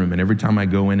their bedroom, and every time I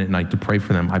go in at night to pray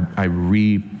for them, I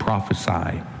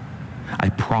re-prophesy. I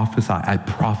prophesy, I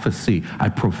prophecy, I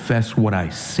profess what I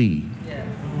see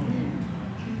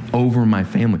over my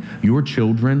family. Your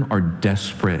children are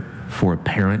desperate for a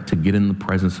parent to get in the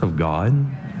presence of God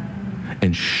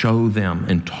and show them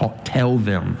and tell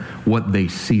them what they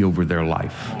see over their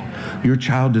life. Your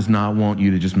child does not want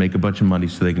you to just make a bunch of money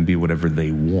so they can be whatever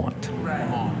they want.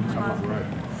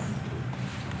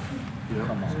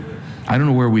 I don't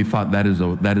know where we thought that is a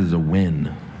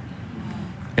win.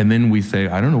 And then we say,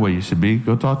 I don't know what you should be.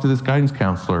 Go talk to this guidance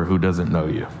counselor who doesn't know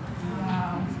you.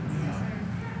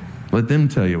 Let them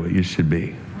tell you what you should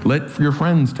be. Let your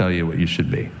friends tell you what you should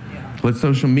be. Let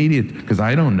social media, because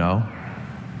I don't know.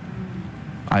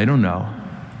 I don't know.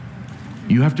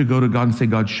 You have to go to God and say,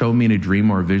 God, show me in a dream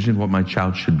or a vision what my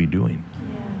child should be doing.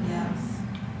 Yes.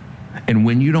 And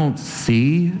when you don't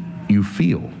see, you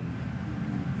feel.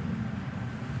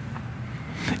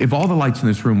 If all the lights in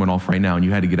this room went off right now and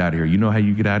you had to get out of here, you know how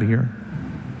you get out of here?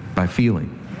 By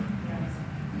feeling.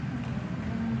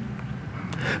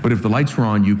 But if the lights were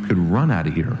on, you could run out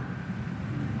of here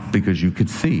because you could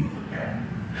see.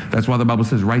 That's why the Bible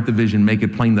says, write the vision, make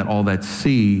it plain that all that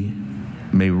see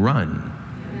may run.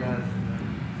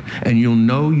 And you'll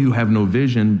know you have no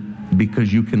vision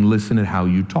because you can listen to how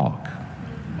you talk.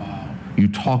 You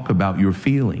talk about your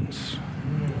feelings.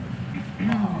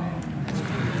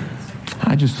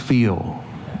 I just feel.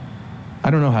 I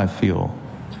don't know how I feel.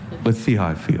 Let's see how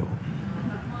I feel.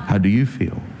 How do you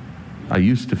feel? I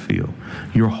used to feel.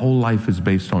 Your whole life is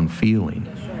based on feeling.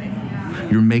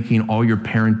 You're making all your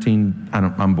parenting,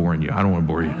 I'm boring you. I don't want to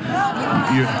bore you.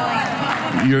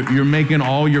 You're making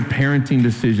all your parenting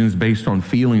decisions based on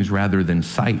feelings rather than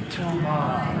sight.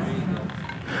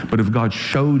 But if God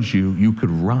showed you, you could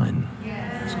run.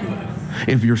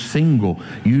 If you're single,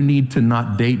 you need to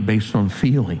not date based on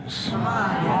feelings. Come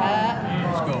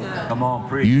on,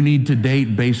 preach. You need to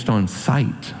date based on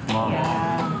sight.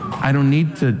 I don't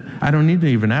need to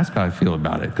even ask how I feel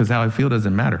about it, because how I feel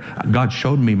doesn't matter. God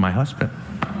showed me my husband.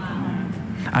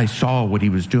 I saw what he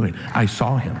was doing. I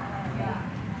saw him.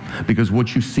 Because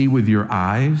what you see with your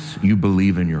eyes, you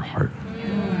believe in your heart.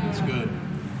 That's good.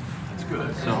 That's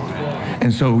good.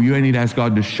 And so you need to ask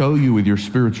God to show you with your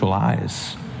spiritual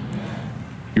eyes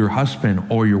your husband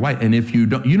or your wife. And if you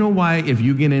don't, you know why, if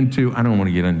you get into, I don't want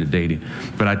to get into dating,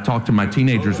 but I talk to my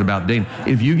teenagers about dating.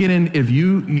 Do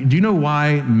you know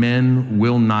why men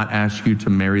will not ask you to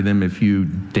marry them if you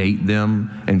date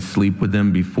them and sleep with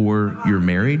them before you're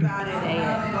married? Do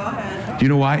you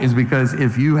know why? It's because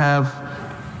let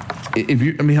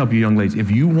me help you young ladies.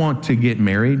 If you want to get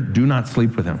married, do not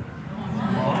sleep with him.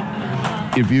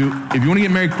 If you want to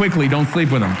get married quickly, don't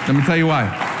sleep with him. Let me tell you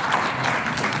why.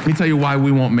 Let me tell you why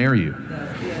we won't marry you.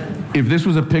 If this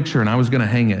was a picture and I was going to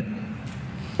hang it,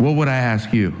 what would I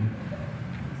ask you?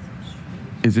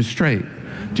 Is it straight?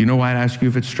 Do you know why I'd ask you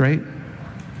if it's straight?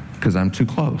 Because I'm too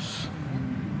close.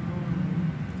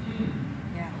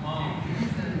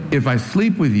 If I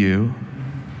sleep with you,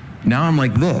 now I'm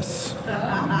like this.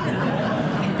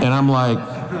 And I'm like,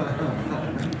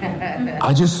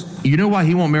 you know why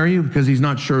he won't marry you? Because he's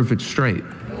not sure if it's straight.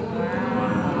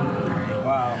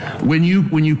 When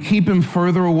you keep him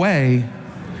further away,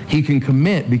 he can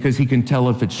commit because he can tell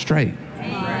if it's straight.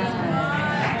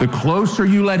 The closer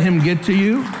you let him get to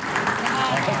you,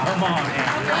 Come on,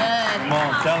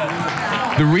 tell it.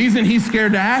 the reason he's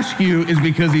scared to ask you is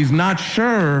because he's not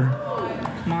sure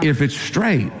if it's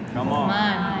straight. Come on.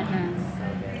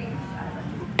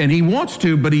 And he wants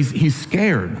to, but he's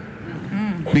scared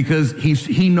because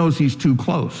he knows he's too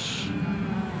close.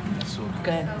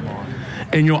 Good.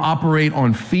 And you'll operate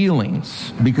on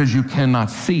feelings because you cannot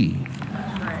see.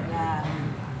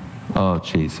 Oh,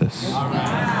 Jesus.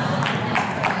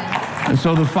 And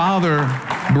so the father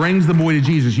brings the boy to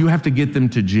Jesus. You have to get them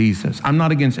to Jesus. I'm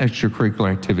not against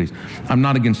extracurricular activities. I'm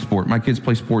not against sport. My kids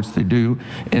play sports. They do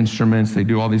instruments. They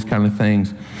do all these kind of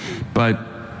things. But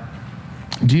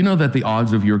do you know that the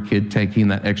odds of your kid taking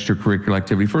that extracurricular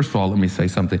activity, first of all, let me say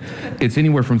something. It's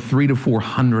anywhere from 300 to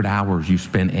 400 hours you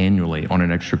spend annually on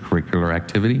an extracurricular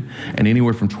activity, and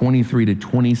anywhere from $2,300 to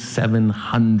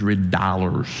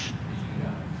 $2,700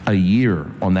 a year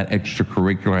on that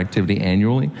extracurricular activity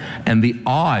annually. And the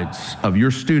odds of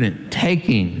your student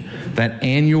taking that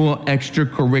annual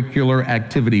extracurricular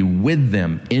activity with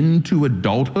them into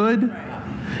adulthood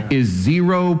is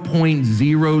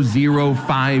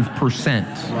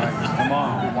 0.005%. Come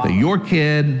on. That your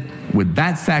kid with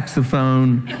that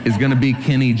saxophone is going to be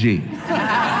Kenny G.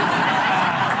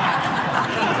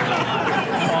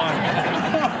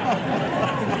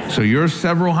 So you're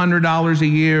several $100s a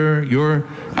year. You're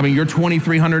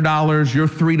 $2,300. You're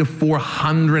 300 to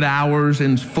 400 hours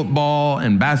in football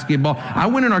and basketball. I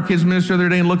went in our kids' ministry the other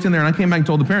day and looked in there, and I came back and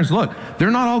told the parents, look,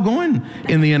 they're not all going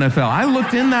in the NFL. I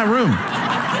looked in that room.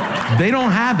 They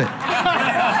don't have it.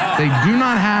 They do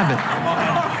not have it.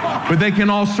 But they can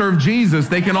all serve Jesus.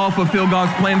 They can all fulfill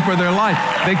God's plan for their life.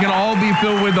 They can all be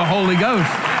filled with the Holy Ghost.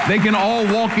 They can all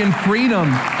walk in freedom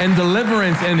and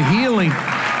deliverance and healing.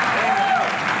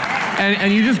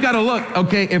 And you just got to look,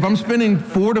 okay, if I'm spending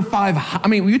 4 to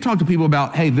 5, you talk to people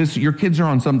about, hey, your kids are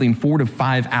on something 4 to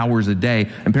 5 hours a day,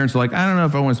 and parents are like, I don't know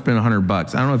if I want to spend $100. I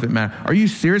don't know if it matters. Are you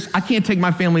serious? I can't take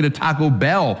my family to Taco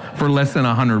Bell for less than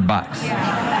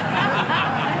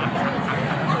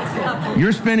 $100.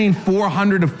 You're spending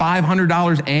 $400 to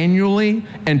 $500 annually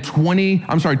and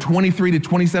 $2,300 to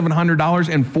 $2,700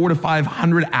 and 4 to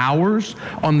 500 hours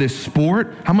on this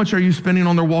sport. How much are you spending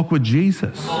on their walk with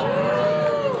Jesus?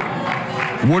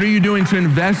 What are you doing to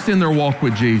invest in their walk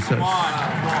with Jesus?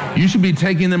 You should be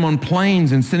taking them on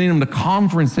planes and sending them to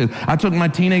conferences. I took my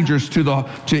teenagers to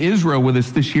Israel with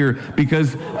us this year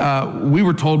because we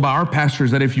were told by our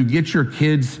pastors that if you get your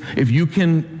kids, if you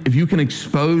can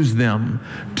expose them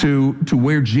to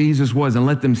where Jesus was and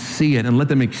let them see it and let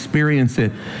them experience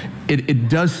it, it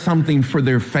does something for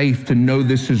their faith to know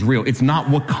this is real. It's not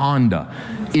Wakanda.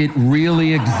 It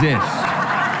really exists.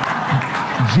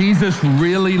 Jesus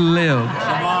really lived.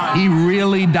 He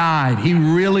really died. He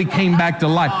really came back to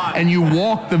life. And you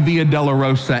walk the Via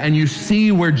Dolorosa and you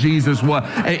see where Jesus was.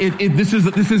 This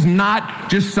is not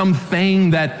just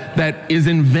something that is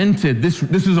invented. This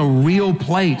is a real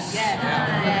place.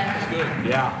 That's good.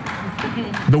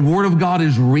 Yeah. The Word of God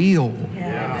is real.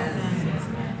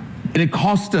 And it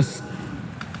cost us,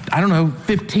 I don't know,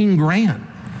 15 grand.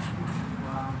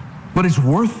 But it's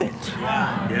worth it.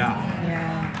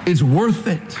 Yeah. It's worth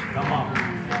it. Come on.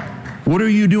 What are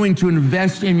you doing to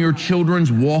invest in your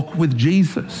children's walk with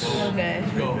Jesus? Okay.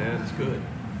 Let's go. That's good.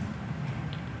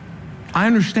 I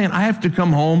understand. I have to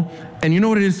come home, and you know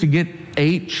what it is to get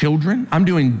 8 children? I'm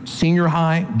doing senior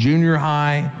high, junior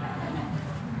high,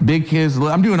 big kids.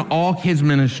 I'm doing all kids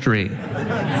ministry.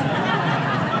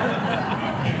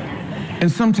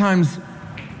 And sometimes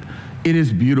it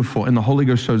is beautiful, and the Holy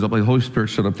Ghost shows up. Like the Holy Spirit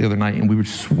showed up the other night, and we were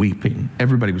just weeping.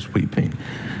 Everybody was weeping.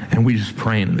 And we just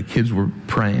praying, and the kids were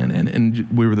praying, and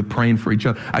we were praying for each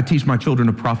other. I teach my children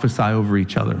to prophesy over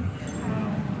each other.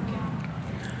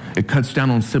 It cuts down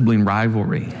on sibling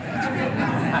rivalry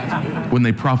when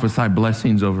they prophesy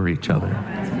blessings over each other.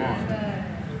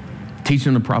 Teach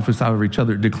them to prophesy over each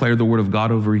other, declare the word of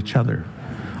God over each other.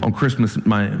 On Christmas,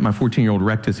 my 14-year-old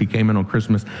Rectus, he came in on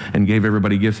Christmas and gave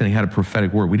everybody gifts, and he had a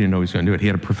prophetic word. We didn't know he was going to do it. He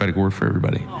had a prophetic word for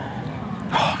everybody.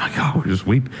 Oh my God, we just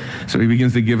weep. So he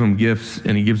begins to give them gifts,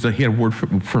 and he had a word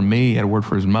for me, he had a word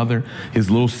for his mother, his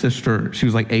little sister. She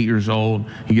was like 8 years old.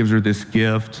 He gives her this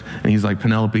gift, and he's like,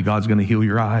 Penelope, God's going to heal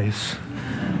your eyes.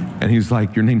 And he's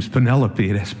like, your name's Penelope.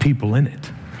 It has people in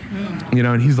it. You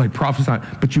know, and he's like prophesying,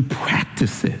 but you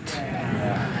practice it.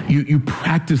 You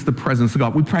practice the presence of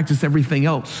God. We practice everything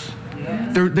else.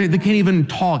 They can't even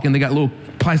talk, and they got little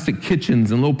plastic kitchens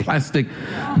and little plastic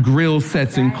grill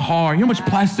sets and car. You know how much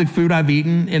plastic food I've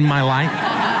eaten in my life?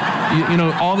 You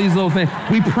know, all these little things.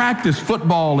 We practice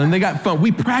football, and they got fun.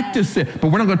 We practice it,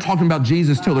 but we're not going to talk about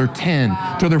Jesus till they're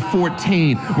 10, till they're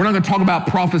 14. We're not going to talk about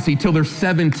prophecy till they're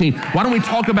 17. Why don't we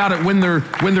talk about it when they're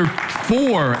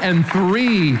 4 and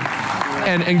 3?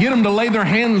 And get them to lay their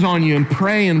hands on you and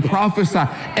pray and prophesy.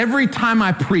 Every time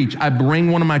I preach, I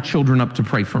bring one of my children up to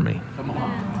pray for me.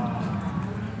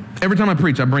 Every time I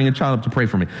preach, I bring a child up to pray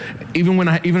for me. Even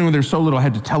when they're so little, I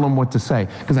had to tell them what to say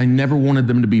because I never wanted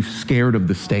them to be scared of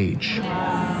the stage.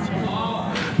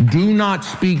 Do not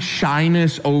speak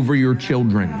shyness over your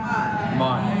children.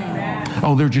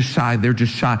 Oh, they're just shy. They're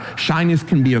just shy. Shyness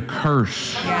can be a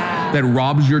curse that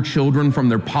robs your children from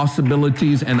their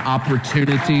possibilities and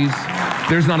opportunities.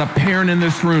 There's not a parent in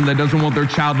this room that doesn't want their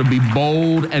child to be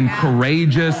bold and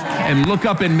courageous and look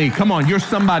up at me. Come on, you're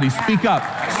somebody. Speak up.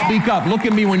 Speak up. Look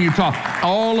at me when you talk.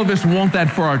 All of us want that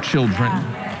for our children.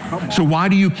 So why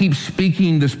do you keep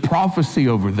speaking this prophecy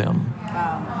over them?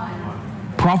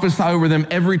 Prophesy over them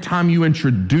every time you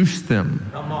introduce them.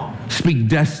 Speak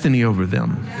destiny over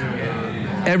them.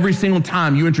 Every single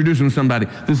time you introduce them to somebody,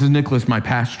 this is Nicholas, my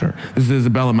pastor. This is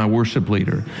Isabella, my worship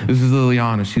leader. This is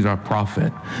Liliana, she's our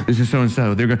prophet. This is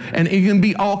so-and-so. And it can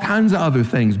be all kinds of other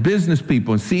things, business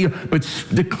people and CEO, but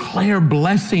declare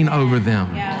blessing over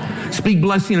them. Speak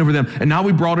blessing over them. And now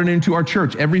we brought it into our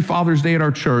church. Every Father's Day at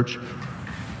our church,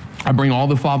 I bring all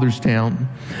the fathers down,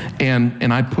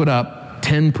 and I put up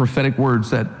 10 prophetic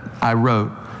words that I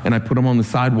wrote, and I put them on the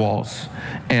side walls,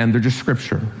 and they're just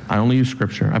scripture. I only use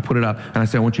scripture. I put it up, and I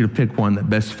say, I want you to pick one that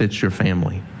best fits your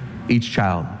family, each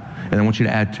child, and I want you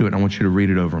to add to it, and I want you to read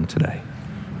it over them today.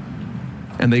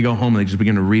 And they go home, and they just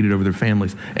begin to read it over their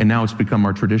families, and now it's become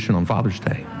our tradition on Father's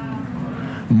Day.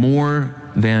 More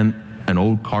than an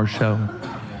old car show.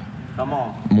 Come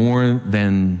on. More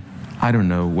than, I don't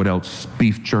know what else,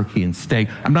 beef jerky and steak.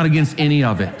 I'm not against any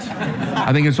of it.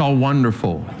 I think it's all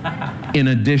wonderful. In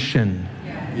addition,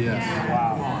 Yes.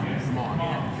 Wow. Come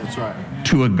on. That's right.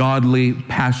 to a godly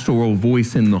pastoral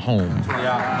voice in the home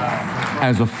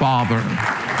as a father.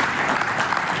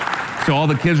 So all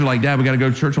the kids are like, Dad, we got to go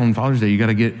to church on Father's Day. You got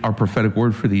to get our prophetic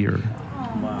word for the year.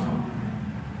 Wow.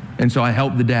 And so I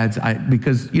help the dads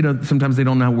because, you know, sometimes they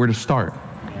don't know where to start.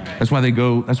 That's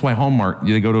why Hallmark,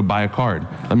 they go to buy a card.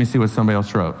 Let me see what somebody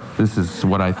else wrote. This is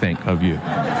what I think of you.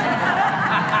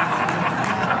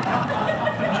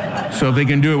 So if they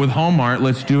can do it with Hallmark,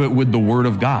 let's do it with the Word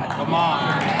of God. Come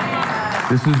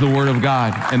on. This is the Word of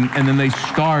God. And then they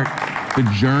start the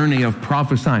journey of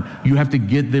prophesying. You have to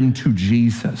get them to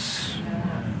Jesus.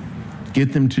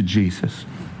 Get them to Jesus.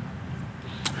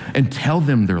 And tell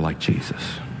them they're like Jesus.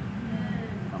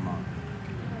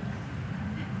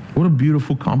 What a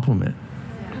beautiful compliment.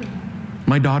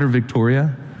 My daughter,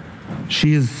 Victoria,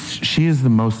 she is the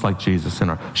most like Jesus in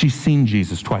her. She's seen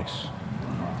Jesus twice.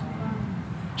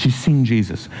 She's seen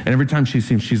Jesus. And every time she's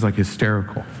seen him, she's like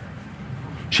hysterical.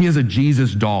 She has a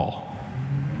Jesus doll.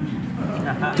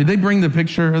 Did they bring the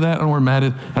picture of that? I don't know where Matt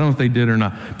is. I don't know if they did or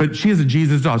not. But she has a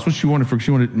Jesus doll. That's what she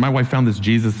wanted. My wife found this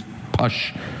Jesus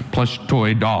plush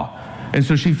toy doll. And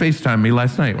so she FaceTimed me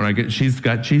last night she's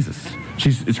got Jesus.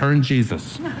 It's her and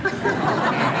Jesus.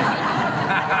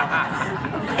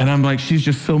 And I'm like, she's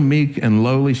just so meek and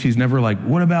lowly. She's never like,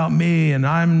 what about me? And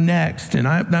I'm next. And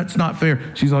that's not fair.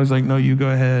 She's always like, no, you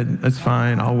go ahead. That's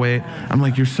fine. I'll wait. I'm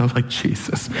like, you're so like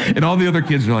Jesus. And all the other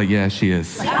kids are like, yeah, she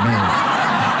is.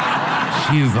 Man,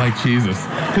 she is like Jesus.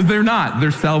 Because they're not. They're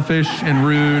selfish and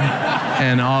rude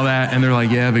and all that. And they're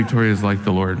like, yeah, Victoria's like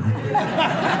the Lord.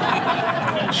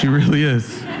 She really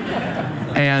is.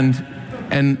 And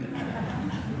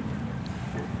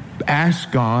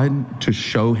ask God to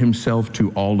show himself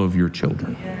to all of your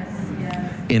children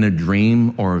in a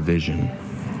dream or a vision.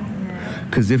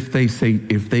 Because if they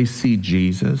see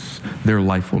Jesus, their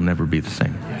life will never be the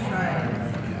same.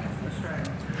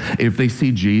 If they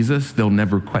see Jesus, they'll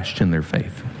never question their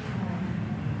faith.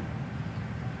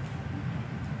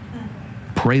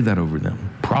 Pray that over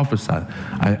them. Prophesy.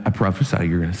 I prophesy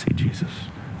you're going to see Jesus.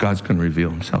 God's going to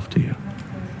reveal himself to you.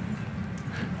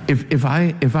 If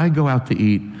I go out to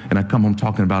eat and I come home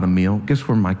talking about a meal, guess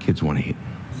where my kids want to eat?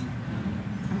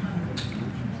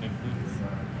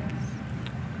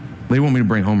 They want me to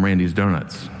bring home Randy's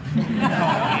Donuts.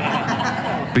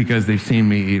 Because they've seen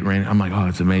me eat Randy. I'm like, oh,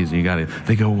 it's amazing. You got it.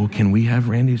 They go, well, can we have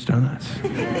Randy's Donuts?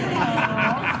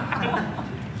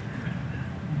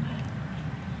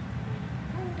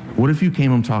 What if you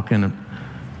came home talking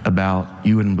about,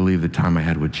 you wouldn't believe the time I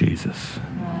had with Jesus?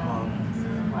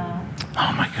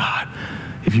 Oh my God.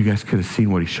 If you guys could have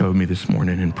seen what he showed me this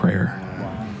morning in prayer.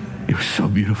 It was so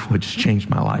beautiful. It just changed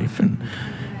my life. And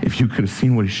if you could have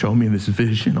seen what he showed me in this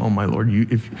vision, oh my Lord,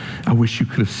 I wish you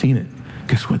could have seen it.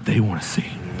 Guess what they want to see?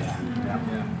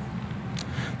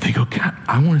 They go, God,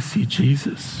 I want to see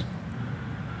Jesus.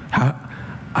 I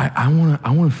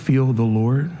want to feel the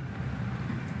Lord.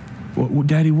 Well,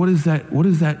 Daddy, what is that? What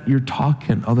is that you're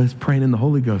talking? Oh, that's praying in the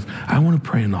Holy Ghost. I want to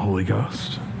pray in the Holy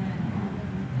Ghost.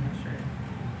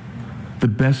 The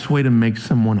best way to make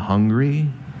someone hungry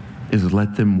is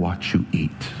let them watch you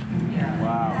eat.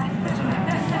 Wow.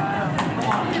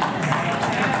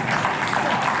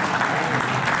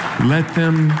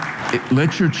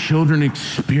 Let your children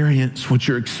experience what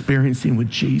you're experiencing with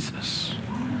Jesus.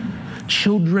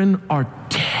 Children are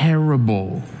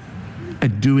terrible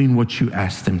at doing what you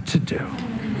ask them to do.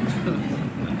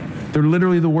 They're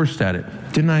literally the worst at it.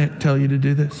 Didn't I tell you to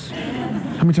do this?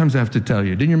 How many times do I have to tell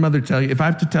you? Didn't your mother tell you? If I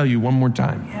have to tell you one more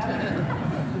time.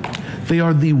 They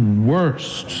are the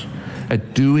worst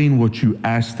at doing what you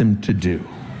ask them to do.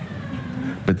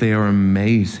 But they are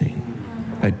amazing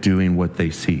at doing what they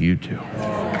see you do.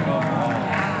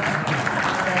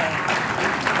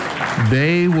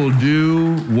 They will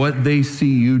do what they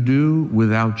see you do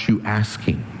without you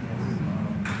asking.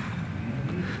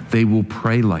 They will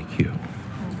pray like you.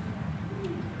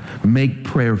 Make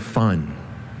prayer fun.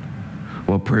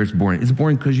 Well, prayer's boring. It's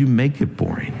boring because you make it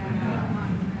boring.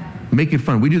 Make it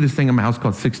fun. We do this thing in my house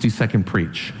called 60-second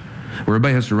preach, where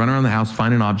everybody has to run around the house,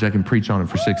 find an object, and preach on it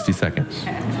for 60 seconds.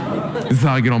 This is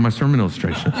how I get all my sermon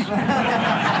illustrations.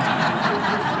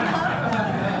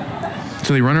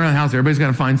 So they run around the house. Everybody's got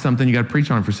to find something. You got to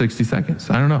preach on it for 60 seconds.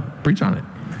 I don't know. Preach on it.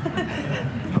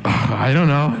 I don't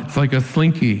know. It's like a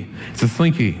slinky. It's a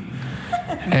slinky.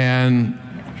 And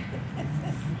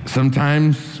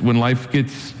sometimes when life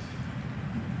gets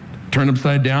turned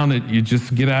upside down, you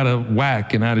just get out of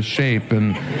whack and out of shape.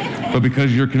 But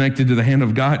because you're connected to the hand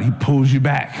of God, he pulls you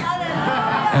back.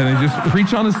 And they just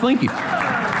preach on a slinky.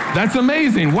 That's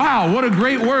amazing. Wow, what a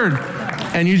great word.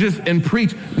 And you just, and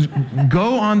preach.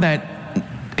 Go on that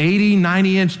 80,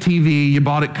 90-inch TV you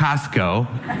bought at Costco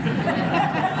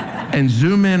and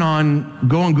zoom in on,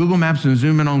 go on Google Maps and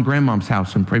zoom in on grandmom's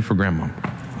house and pray for grandma.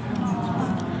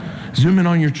 Zoom in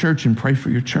on your church and pray for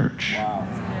your church.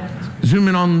 Zoom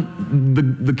in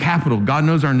on the capital. God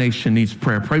knows our nation needs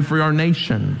prayer. Pray for our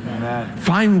nation. Amen.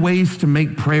 Find ways to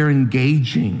make prayer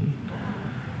engaging.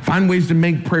 Find ways to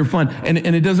make prayer fun. And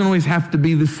it doesn't always have to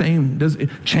be the same.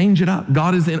 Change it up.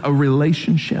 God is in a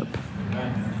relationship.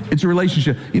 It's a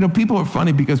relationship. You know, people are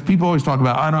funny because people always talk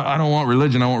about, I don't want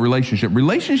religion, I want relationship.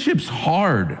 Relationship's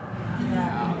hard.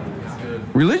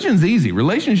 Religion's easy.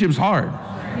 Relationship's hard.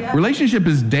 Relationship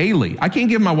is daily. I can't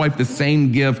give my wife the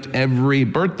same gift every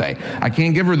birthday. I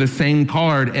can't give her the same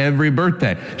card every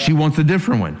birthday. She wants a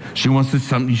different one. She wants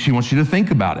you to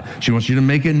think about it. She wants you to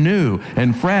make it new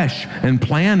and fresh and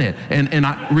plan it.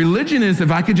 Religion is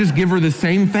if I could just give her the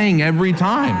same thing every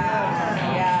time.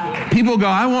 People go,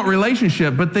 I want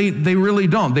relationship, but they really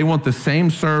don't. They want the same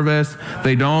service.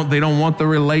 They don't want the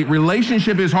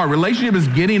relationship is hard. Relationship is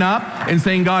getting up and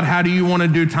saying, God, how do you want to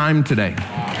do time today?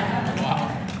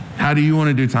 How do you want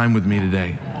to do time with me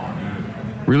today?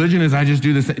 Religion is I just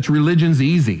do this. Religion's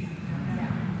easy.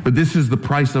 But this is the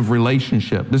price of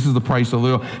relationship. This is the price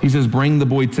of He says, bring the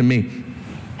boy to me.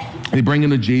 They bring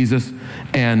him to Jesus,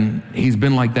 and he's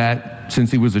been like that since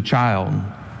he was a child.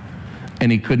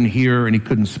 And he couldn't hear and he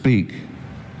couldn't speak.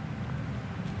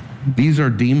 These are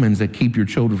demons that keep your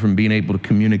children from being able to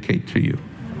communicate to you.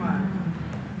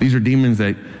 These are demons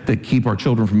that keep our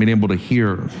children from being able to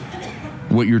hear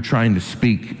what you're trying to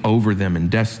speak over them in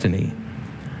destiny.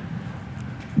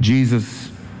 Jesus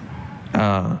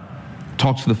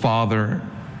talks to the Father,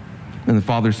 and the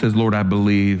Father says, Lord, I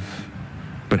believe,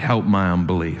 but help my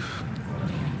unbelief.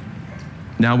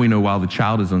 Now we know why the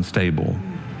child is unstable,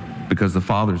 because the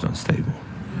father's unstable.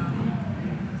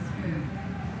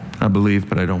 I believe,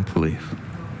 but I don't believe.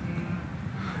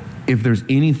 If there's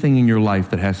anything in your life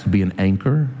that has to be an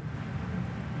anchor,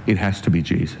 it has to be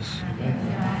Jesus.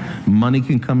 Money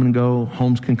can come and go,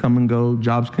 homes can come and go,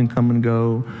 jobs can come and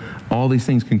go, all these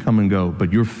things can come and go,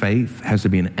 but your faith has to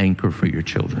be an anchor for your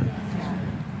children.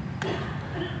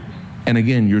 And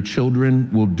again, your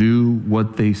children will do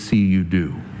what they see you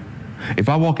do. If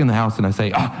I walk in the house and I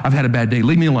say, I've had a bad day,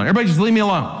 leave me alone. Everybody just leave me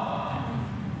alone.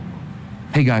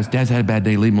 Hey guys, dad's had a bad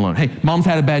day, leave him alone. Hey, mom's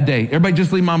had a bad day. Everybody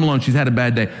just leave mom alone, she's had a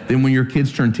bad day. Then when your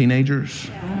kids turn teenagers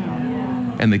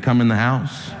and they come in the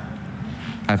house,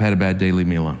 I've had a bad day, leave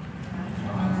me alone.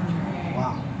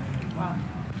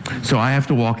 So I have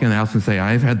to walk in the house and say,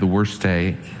 I've had the worst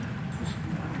day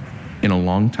in a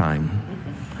long time.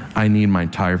 I need my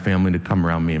entire family to come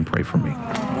around me and pray for me.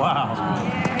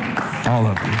 Wow. All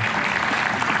of you.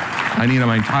 I need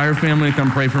my entire family to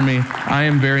come pray for me. I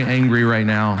am very angry right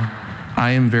now.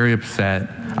 I am very upset.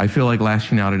 I feel like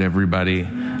lashing out at everybody.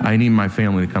 I need my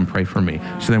family to come pray for me.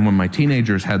 So then when my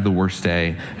teenagers had the worst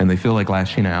day and they feel like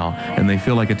lashing out and they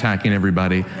feel like attacking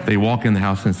everybody, they walk in the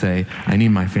house and say, I need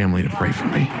my family to pray for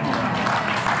me.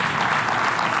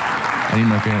 I need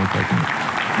my family to pray for me.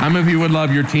 How many of you would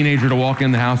love your teenager to walk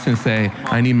in the house and say,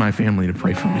 I need my family to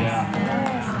pray for me?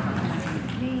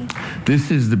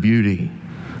 This is the beauty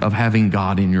of having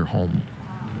God in your home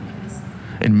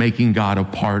and making God a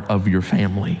part of your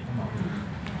family.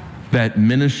 That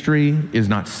ministry is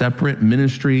not separate.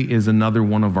 Ministry is another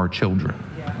one of our children.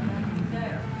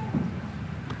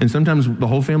 And sometimes the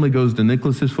whole family goes to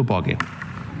Nicholas's football game.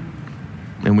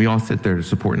 And we all sit there to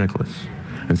support Nicholas.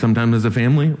 And sometimes as a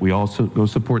family, we also go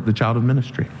support the child of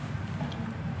ministry.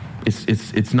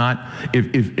 It's not,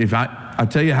 if I'll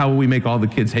tell you how we make all the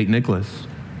kids hate Nicholas,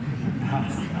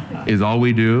 is all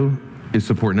we do is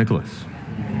support Nicholas.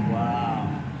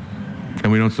 Wow.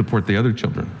 And we don't support the other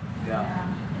children. Yeah.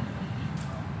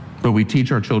 But we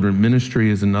teach our children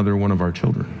ministry is another one of our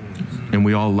children. And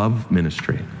we all love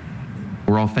ministry.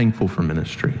 We're all thankful for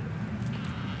ministry.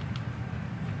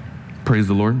 Praise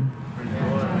the Lord.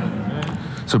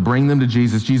 So bring them to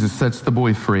Jesus. Jesus sets the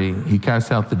boy free. He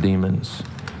casts out the demons.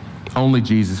 Only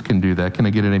Jesus can do that. Can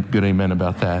I get a good amen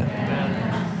about that? Amen.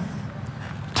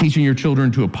 Teaching your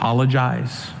children to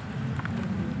apologize.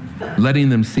 Letting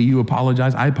them see you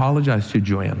apologize. I apologize to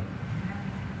Joanne.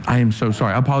 I am so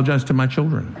sorry. I apologize to my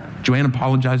children. Joanne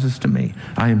apologizes to me.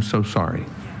 I am so sorry.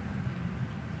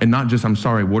 And not just I'm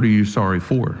sorry, what are you sorry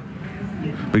for?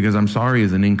 Because I'm sorry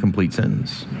is an incomplete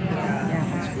sentence.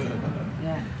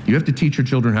 You have to teach your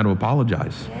children how to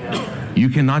apologize. You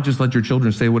cannot just let your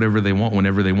children say whatever they want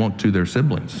whenever they want to their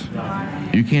siblings.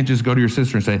 You can't just go to your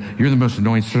sister and say, you're the most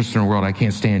annoying sister in the world, I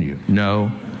can't stand you.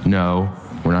 No,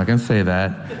 we're not going to say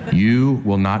that. You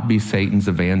will not be Satan's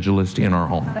evangelist in our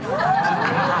home.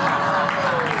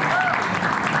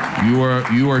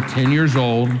 You are 10 years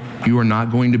old. You are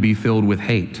not going to be filled with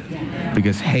hate,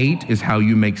 because hate is how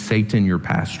you make Satan your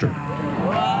pastor.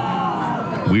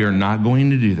 We are not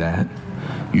going to do that.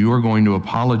 You are going to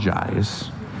apologize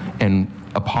and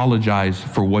apologize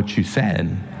for what you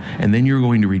said, and then you're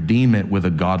going to redeem it with a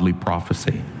godly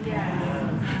prophecy.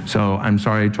 So I'm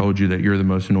sorry I told you that you're the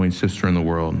most annoying sister in the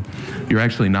world. You're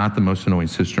actually not the most annoying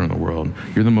sister in the world.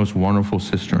 You're the most wonderful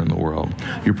sister in the world.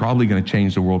 You're probably going to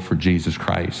change the world for Jesus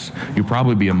Christ. You'll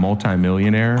probably be a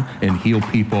multimillionaire and heal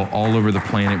people all over the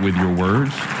planet with your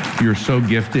words. You're so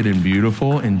gifted and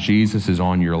beautiful, and Jesus is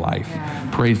on your life.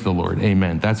 Praise the Lord.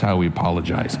 Amen. That's how we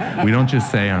apologize. We don't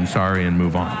just say, I'm sorry, and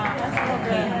move on.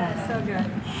 So good.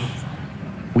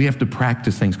 We have to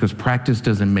practice things because practice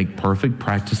doesn't make perfect.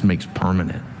 Practice makes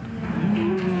permanent.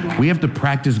 We have to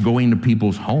practice going to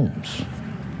people's homes.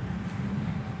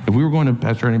 If we were going to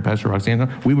Pastor Eddie and Pastor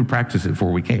Roxanne, we would practice it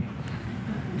before we came.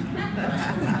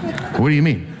 What do you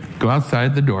mean? Go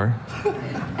outside the door,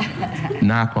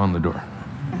 knock on the door.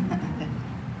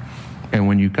 And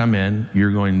when you come in,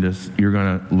 you're going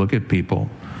to look at people,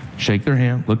 shake their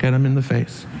hand, look at them in the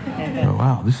face. Oh,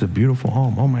 wow, this is a beautiful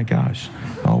home. Oh my gosh.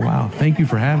 Oh, wow. Thank you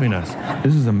for having us.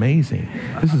 This is amazing.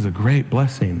 This is a great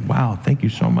blessing. Wow. Thank you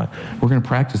so much. We're going to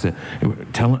practice it.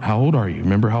 Tell them, how old are you?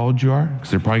 Remember how old you are? Because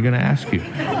they're probably going to ask you.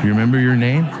 Do you remember your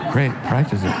name? Great.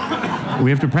 Practice it. We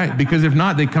have to practice. Because if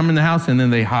not, they come in the house and then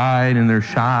they hide and they're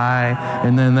shy.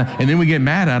 And then we get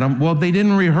mad at them. Well, they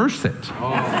didn't rehearse it.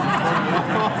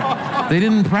 They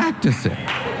didn't practice it.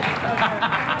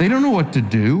 They don't know what to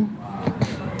do.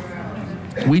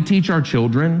 We teach our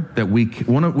children that we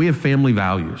have family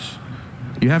values.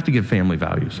 You have to get family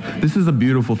values. This is a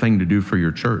beautiful thing to do for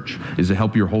your church, is to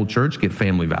help your whole church get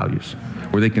family values,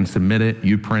 where they can submit it,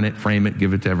 you print it, frame it,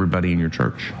 give it to everybody in your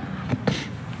church.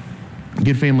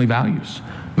 Get family values.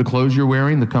 The clothes you're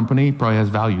wearing, the company probably has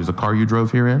values. The car you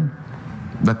drove here in,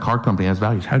 that car company has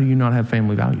values. How do you not have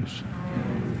family values?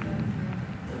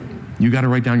 You got to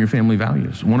write down your family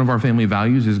values. One of our family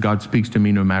values is God speaks to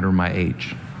me no matter my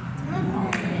age.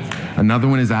 Another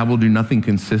one is I will do nothing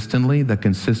consistently that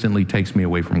consistently takes me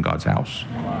away from God's house.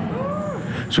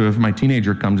 So if my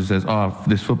teenager comes and says, oh,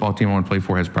 this football team I want to play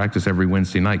for has practice every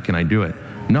Wednesday night, can I do it?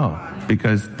 No,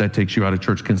 because that takes you out of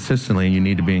church consistently and you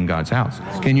need to be in God's house.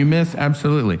 Can you miss?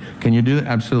 Absolutely. Can you do that?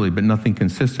 Absolutely, but nothing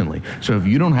consistently. So if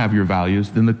you don't have your values,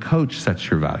 then the coach sets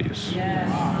your values.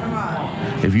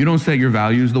 If you don't set your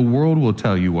values, the world will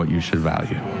tell you what you should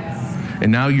value.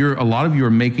 And now a lot of you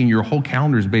are making your whole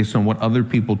calendars based on what other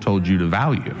people told you to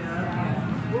value.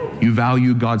 You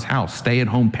value God's house.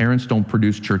 Stay-at-home parents don't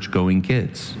produce church-going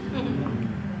kids.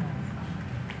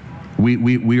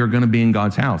 We are going to be in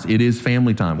God's house. It is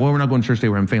family time. Well, we're not going to church today.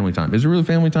 We're having family time. Is it really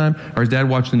family time? Or is dad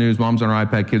watching the news? Mom's on her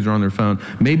iPad. Kids are on their phone.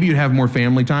 Maybe you'd have more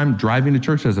family time driving to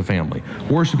church as a family,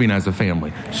 worshiping as a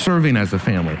family, serving as a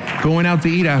family, going out to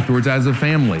eat afterwards as a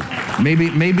family.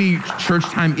 Maybe church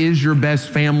time is your best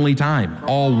family time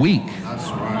all week. That's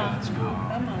right.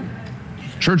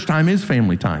 Church time is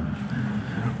family time.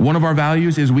 One of our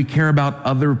values is we care about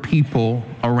other people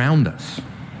around us.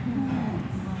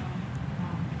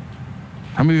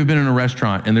 How many of you have been in a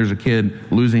restaurant and there's a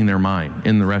kid losing their mind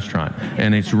in the restaurant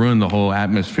and it's ruined the whole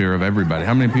atmosphere of everybody?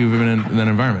 How many people have been in that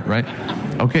environment, right?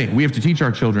 Okay, we have to teach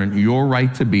our children your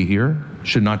right to be here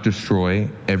should not destroy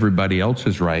everybody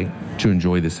else's right to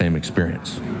enjoy the same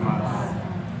experience.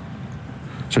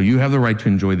 So you have the right to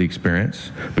enjoy the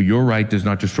experience, but your right does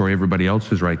not destroy everybody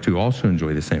else's right to also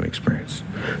enjoy the same experience.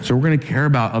 So we're going to care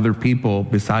about other people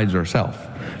besides ourselves.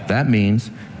 That means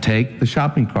take the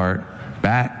shopping cart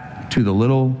back to the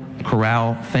little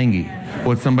corral thingy.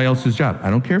 What's somebody else's job? I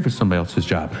don't care if it's somebody else's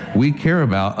job. We care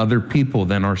about other people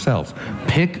than ourselves.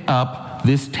 Pick up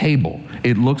this table.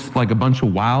 It looks like a bunch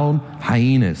of wild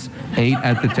hyenas ate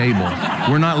at the table.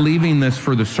 We're not leaving this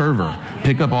for the server.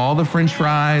 Pick up all the French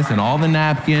fries and all the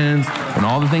napkins and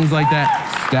all the things like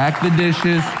that. Stack the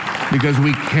dishes because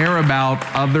we care about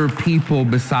other people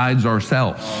besides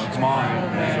ourselves. It's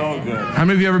mine. So good. How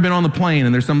many of you ever been on the plane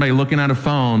and there's somebody looking at a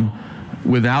phone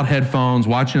without headphones,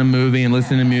 watching a movie and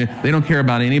listening to music? They don't care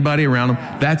about anybody around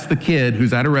them. That's the kid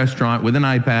who's at a restaurant with an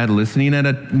iPad listening at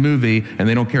a movie, and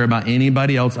they don't care about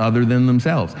anybody else other than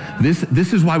themselves.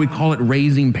 This is why we call it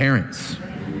raising parents.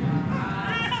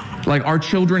 Like, our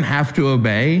children have to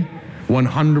obey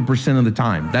 100% of the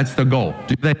time. That's the goal.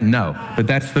 Do they? No, but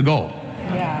that's the goal.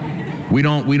 Yeah. We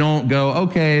don't go,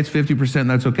 okay, it's 50%,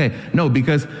 that's okay. No,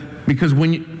 because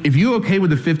if you're okay with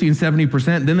the 50 and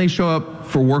 70%, then they show up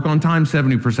for work on time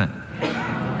 70%.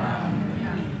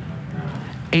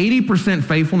 80%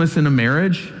 faithfulness in a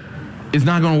marriage is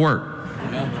not going to work.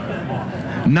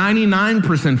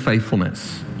 99%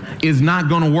 faithfulness is not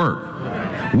going to work.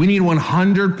 We need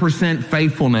 100%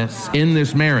 faithfulness in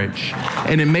this marriage.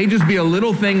 And it may just be a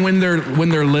little thing when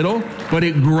they're little, but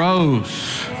it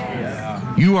grows.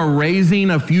 You are raising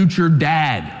a future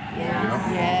dad.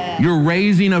 You're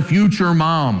raising a future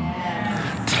mom.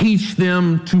 Teach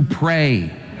them to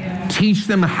pray. Teach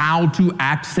them how to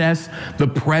access the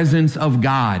presence of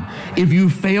God. If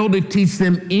you fail to teach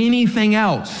them anything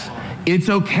else, it's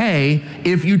okay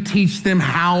if you teach them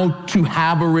how to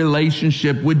have a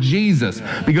relationship with Jesus.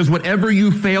 Because whatever you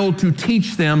fail to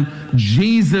teach them,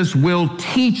 Jesus will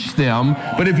teach them.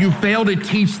 But if you fail to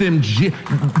teach them,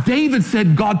 David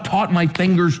said, God taught my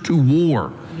fingers to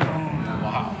war.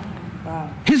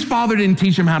 His father didn't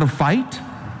teach him how to fight.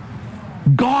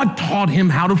 God taught him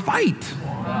how to fight.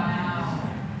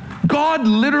 God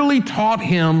literally taught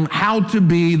him how to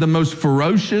be the most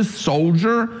ferocious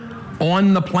soldier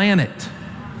on the planet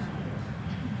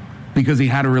because he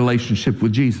had a relationship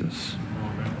with Jesus.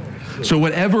 So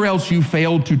whatever else you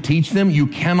failed to teach them, you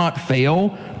cannot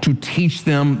fail to teach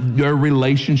them their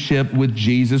relationship with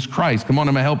Jesus Christ. Come on,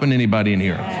 am I helping anybody in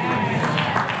here?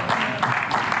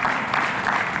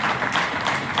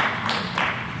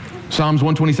 Psalms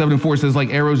 127:4 says, like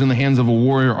arrows in the hands of a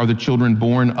warrior are the children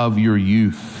born of your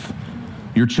youth.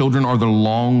 Your children are the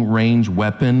long-range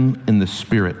weapon in the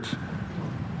Spirit.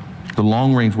 The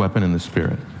long-range weapon in the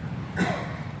Spirit.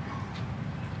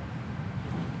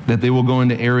 That they will go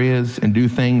into areas and do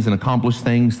things and accomplish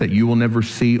things that you will never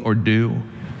see or do.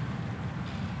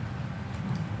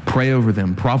 Pray over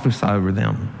them, prophesy over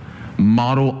them.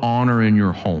 Model honor in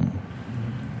your home.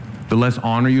 The less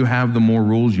honor you have, the more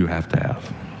rules you have to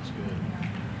have.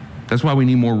 That's why we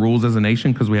need more rules as a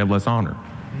nation, because we have less honor.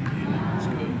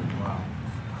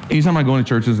 Anytime I go into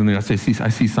churches and I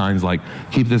see signs like,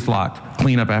 keep this locked,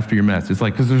 clean up after your mess. It's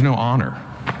like, because there's no honor.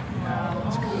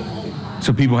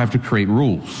 So people have to create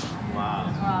rules.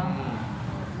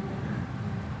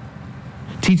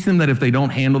 Teach them that if they don't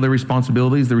handle their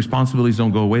responsibilities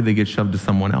don't go away, they get shoved to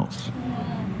someone else.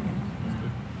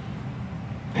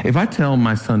 If I tell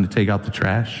my son to take out the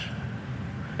trash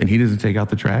and he doesn't take out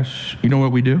the trash, you know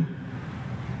what we do?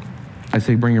 I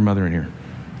say, bring your mother in here.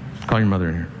 Call your mother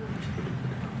in here.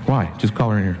 Why? Just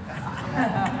call her in here.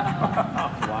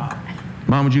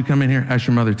 Mom, would you come in here? Ask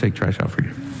your mother to take trash out for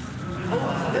you.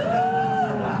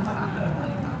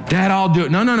 Dad, I'll do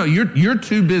it. No. You're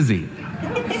too busy.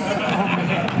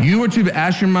 You are too busy.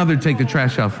 Ask your mother to take the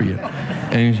trash out for you.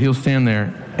 And he'll stand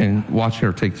there and watch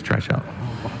her take the trash out.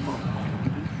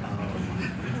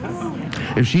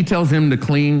 If she tells him to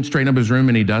straighten up his room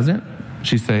and he doesn't,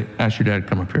 she say, ask your dad to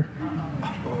come up here.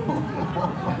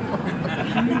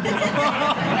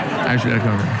 Ask your dad to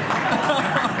come up here.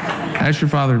 Ask your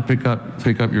father to pick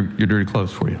up your dirty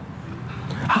clothes for you.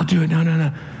 I'll do it.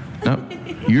 No.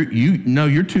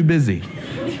 You're too busy.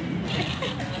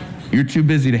 You're too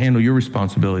busy to handle your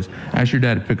responsibilities. Ask your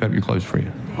dad to pick up your clothes for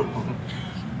you.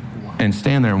 And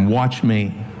stand there and watch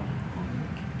me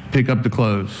pick up the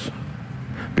clothes.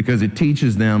 Because it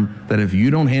teaches them that if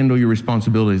you don't handle your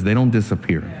responsibilities, they don't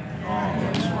disappear.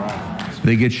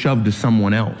 They get shoved to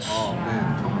someone else.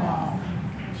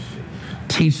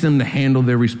 Teach them to handle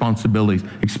their responsibilities,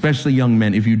 especially young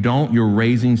men. If you don't, you're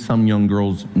raising some young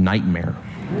girl's nightmare.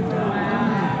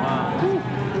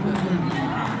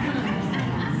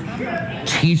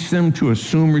 Teach them to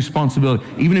assume responsibility,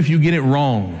 even if you get it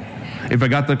wrong. If I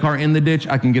got the car in the ditch,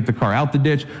 I can get the car out the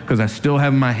ditch because I still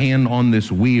have my hand on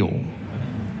this wheel.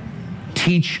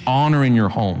 Teach honor in your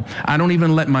home. I don't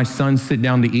even let my sons sit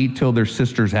down to eat till their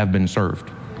sisters have been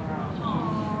served.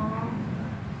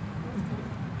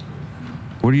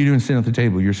 What are you doing sitting at the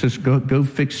table? Your sister, go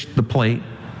fix the plate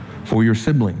for your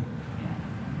sibling.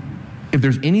 If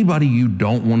there's anybody you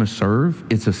don't want to serve,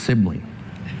 it's a sibling.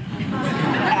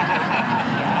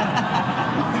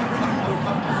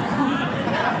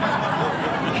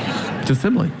 It's a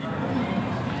sibling.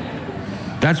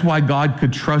 That's why God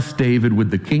could trust David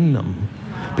with the kingdom,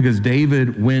 because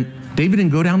David didn't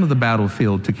go down to the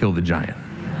battlefield to kill the giant.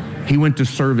 He went to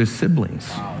serve his siblings.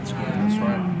 Wow, that's good. That's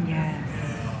right. Yes.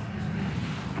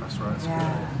 That's right. That's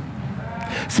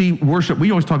good. See, worship, we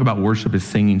always talk about worship as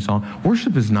singing song.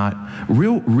 Worship is not,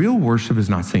 real worship is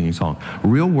not singing song.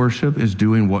 Real worship is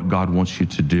doing what God wants you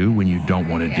to do when you don't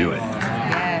want to do it.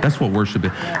 That's what worship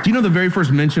is. Do you know the very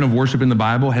first mention of worship in the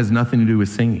Bible has nothing to do with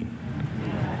singing?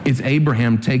 It's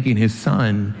Abraham taking his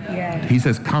son. Yes. He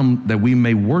says, come that we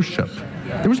may worship.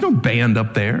 There was no band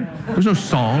up there. There was no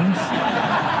songs.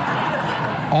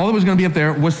 All that was going to be up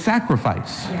there was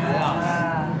sacrifice.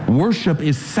 Yes. Worship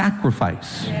is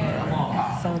sacrifice.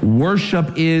 Yes. So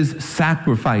Worship is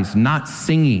sacrifice, not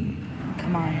singing.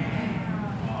 come on.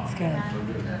 It's good.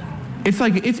 It's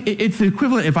like, it's the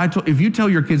equivalent if you tell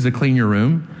your kids to clean your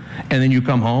room and then you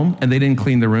come home and they didn't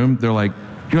clean the room, you're like,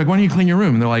 why don't you clean your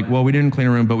room? And they're like, well, we didn't clean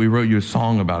a room, but we wrote you a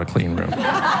song about a clean room.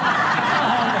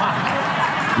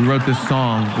 We wrote this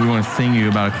song, we want to sing you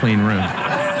about a clean room.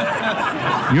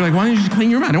 You're like, why don't you just clean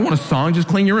your room? I don't want a song, just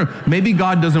clean your room. Maybe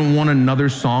God doesn't want another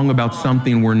song about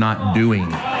something we're not doing.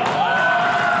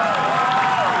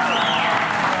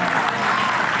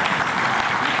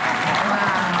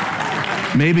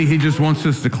 Maybe he just wants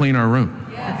us to clean our room.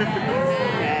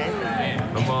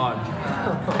 Come on.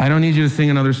 I don't need you to sing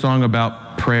another song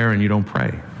about prayer and you don't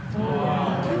pray.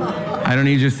 I don't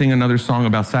need you to sing another song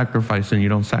about sacrifice and you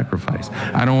don't sacrifice.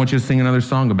 I don't want you to sing another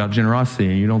song about generosity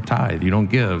and you don't tithe, you don't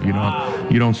give, you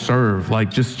don't serve. Like,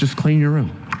 just clean your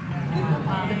room.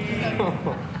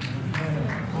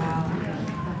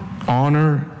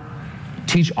 Honor,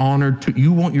 teach honor to,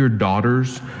 you want your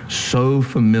daughters so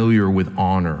familiar with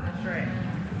honor.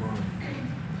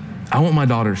 I want my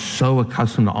daughters so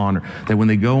accustomed to honor that when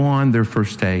they go on their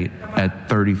first date at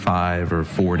 35 or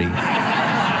 40,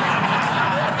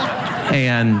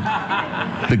 and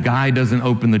the guy doesn't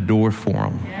open the door for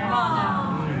them,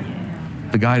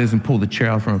 the guy doesn't pull the chair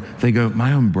out for them, they go,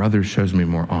 my own brother shows me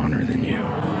more honor than you.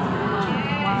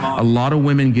 A lot of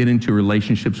women get into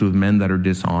relationships with men that are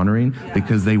dishonoring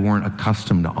because they weren't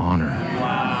accustomed to honor.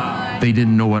 They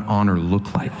didn't know what honor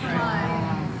looked like.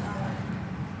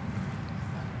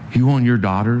 You want your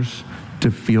daughters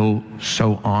to feel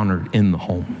so honored in the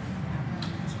home.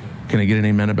 Can I get an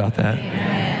amen about that?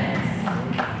 Amen.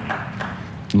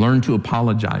 Learn to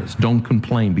apologize. Don't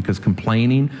complain, because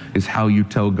complaining is how you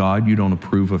tell God you don't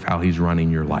approve of how he's running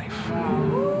your life.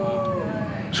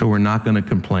 So we're not going to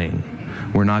complain.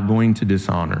 We're not going to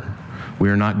dishonor. We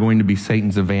are not going to be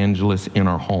Satan's evangelists in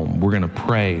our home. We're going to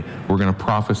pray. We're going to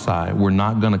prophesy. We're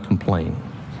not going to complain.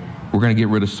 We're going to get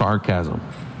rid of sarcasm.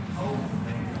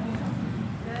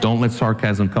 Don't let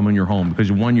sarcasm come in your home,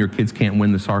 because one, your kids can't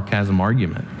win the sarcasm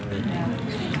argument.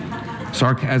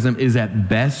 Sarcasm is at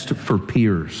best for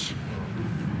peers,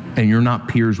 and you're not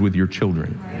peers with your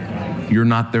children. You're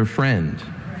not their friend.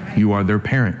 You are their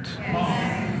parent.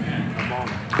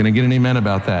 Can I get an amen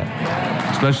about that?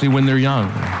 Especially when they're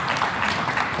young.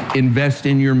 Invest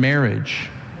in your marriage.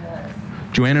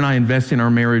 Joanne and I invest in our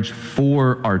marriage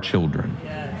for our children.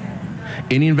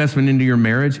 Any investment into your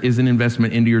marriage is an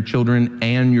investment into your children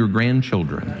and your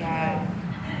grandchildren.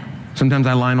 Sometimes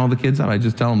I line all the kids up. I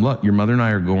just tell them, look, your mother and I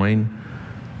are going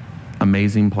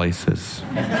amazing places.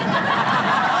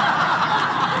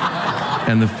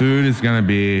 And the food is going to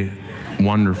be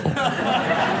wonderful.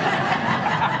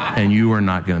 And you are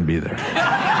not going to be there.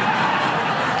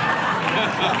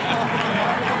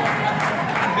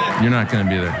 You're not going to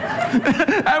be there.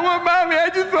 I want mommy. I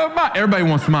just want mommy. Everybody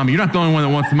wants mommy. You're not the only one that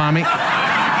wants mommy.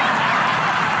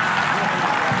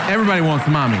 Everybody wants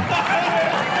mommy.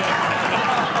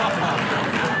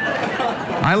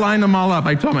 I lined them all up.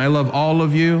 I told them, I love all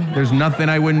of you. There's nothing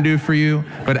I wouldn't do for you.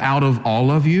 But out of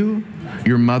all of you,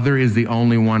 your mother is the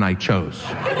only one I chose.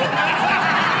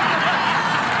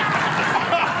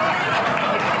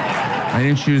 I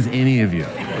didn't choose any of you.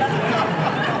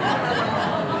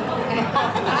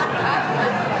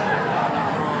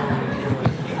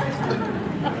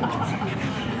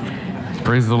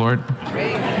 Praise the Lord.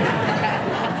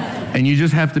 And you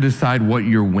just have to decide what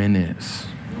your win is.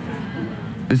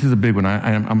 This is a big one.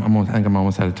 I think I'm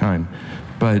almost out of time.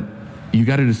 But you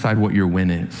got to decide what your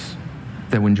win is.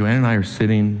 That when Joanne and I are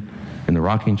sitting in the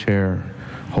rocking chair,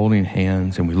 holding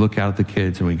hands, and we look out at the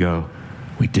kids and we go,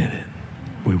 we did it.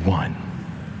 We won.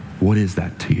 What is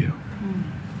that to you?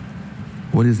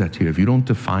 What is that to you? If you don't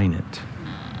define it,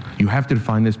 you have to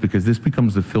define this, because this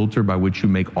becomes the filter by which you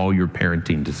make all your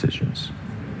parenting decisions.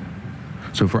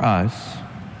 So for us,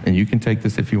 and you can take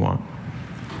this if you want,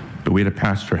 but we had a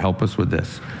pastor help us with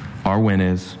this. Our win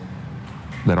is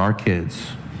that our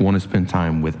kids want to spend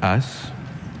time with us,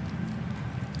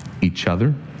 each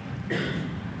other,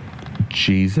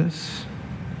 Jesus,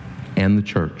 and the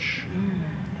church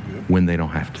when they don't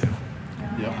have to.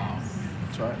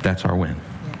 That's right. That's our win.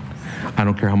 I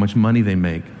don't care how much money they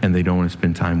make and they don't want to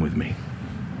spend time with me.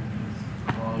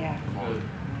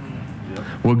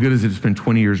 What good is it to spend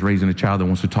 20 years raising a child that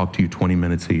wants to talk to you 20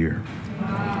 minutes a year?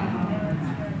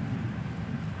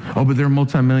 Oh, but they're a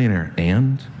multimillionaire.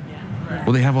 And?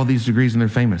 Well, they have all these degrees and they're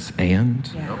famous. And?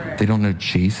 They don't know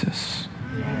Jesus.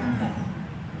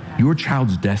 Your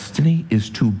child's destiny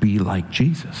is to be like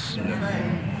Jesus.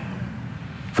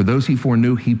 For those he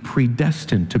foreknew, he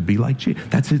predestined to be like Jesus.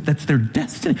 That's it. That's their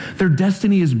destiny. Their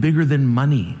destiny is bigger than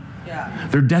money.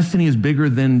 Their destiny is bigger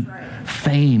than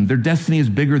fame. Their destiny is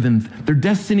bigger than, their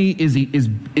destiny is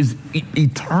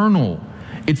eternal.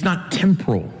 It's not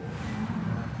temporal.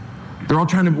 They're all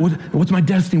trying to, what's my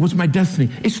destiny? What's my destiny?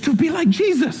 It's to be like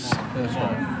Jesus.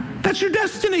 That's your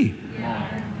destiny.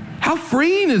 How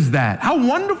freeing is that? How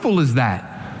wonderful is that?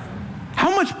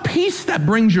 How much peace that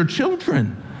brings your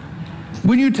children.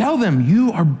 When you tell them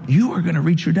you are going to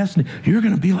reach your destiny, you're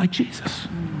going to be like Jesus.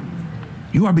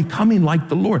 You are becoming like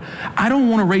the Lord. I don't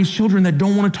want to raise children that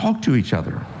don't want to talk to each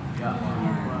other.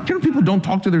 You know, people don't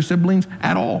talk to their siblings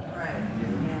at all.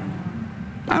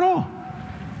 At all.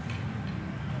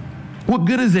 What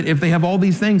good is it if they have all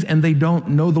these things and they don't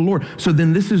know the Lord? So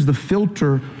then this is the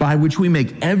filter by which we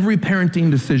make every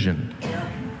parenting decision.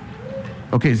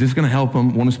 Okay, is this going to help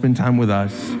them want to spend time with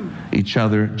us, each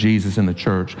other, Jesus, and the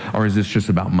church? Or is this just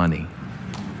about money?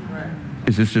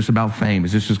 Is this just about fame?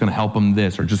 Is this just going to help them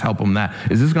this or just help them that?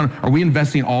 Are we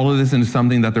investing all of this into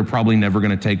something that they're probably never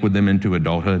going to take with them into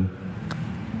adulthood?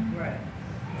 Right.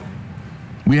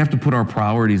 We have to put our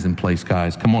priorities in place,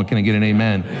 guys. Come on, can I get an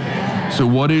amen? So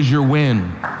what is your win?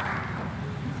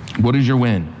 What is your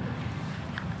win?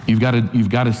 You've got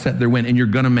to set their win, and you're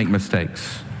going to make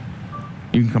mistakes.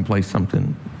 You can come play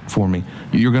something for me.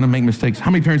 You're going to make mistakes.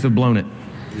 How many parents have blown it?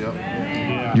 Yep.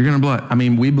 Yeah. You're going to blow it. I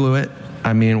mean, we blew it.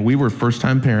 I mean, we were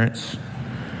first-time parents,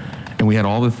 and we had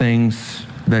all the things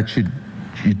that you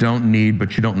don't need,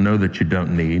 but you don't know that you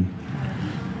don't need.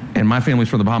 And my family's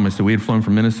from the Bahamas, so we had flown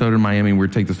from Minnesota to Miami, and we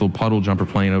would take this little puddle jumper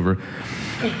plane over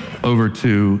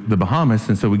to the Bahamas,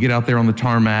 and so we get out there on the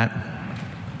tarmac.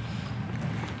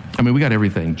 I mean, we got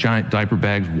everything, giant diaper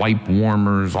bags, wipe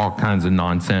warmers, all kinds of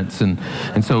nonsense. And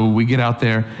so we get out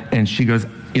there, and she goes,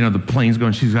 you know, the plane's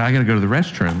going, she's like, I got to go to the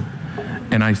restroom.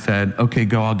 And I said, okay,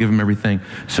 go, I'll give him everything.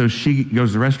 So she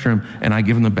goes to the restroom, and I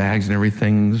give him the bags and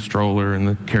everything, the stroller and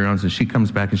the carry-ons, and she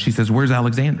comes back, and she says, where's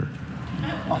Alexander?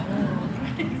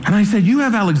 And I said, you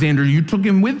have Alexander, you took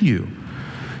him with you.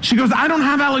 She goes, I don't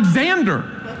have Alexander.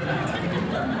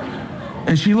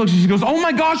 And she looks, and she goes, oh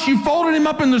my gosh, you folded him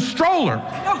up in the stroller.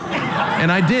 And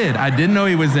I did. I didn't know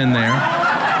he was in there.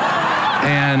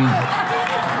 And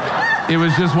it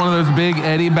was just one of those big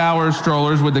Eddie Bauer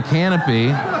strollers with the canopy.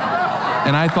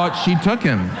 And I thought she took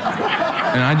him.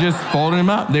 And I just folded him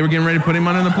up. They were getting ready to put him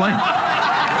on the plane.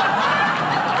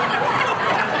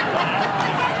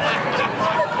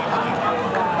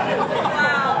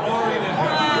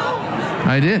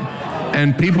 I did.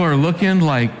 And people are looking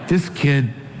like, this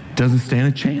kid doesn't stand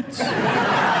a chance.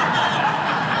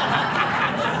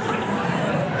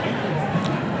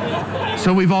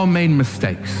 So we've all made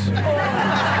mistakes.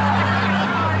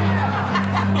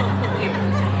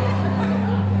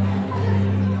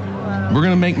 We're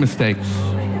going to make mistakes.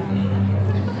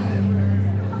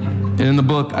 And in the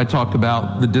book, I talk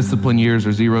about the discipline years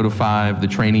are 0 to 5, the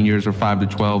training years are 5 to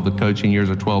 12, the coaching years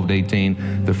are 12 to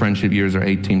 18, the friendship years are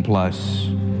 18 plus.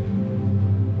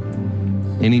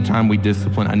 Anytime we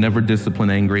discipline, I never discipline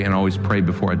angry, and I always pray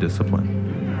before I discipline.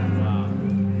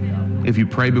 If you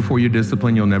pray before you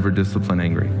discipline, you'll never discipline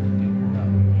angry.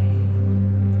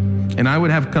 And I would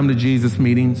have come to Jesus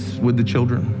meetings with the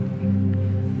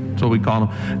children. That's what we call them.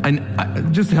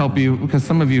 And just to help you, because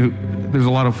some of you, there's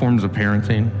a lot of forms of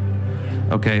parenting.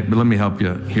 Okay, but let me help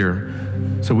you here.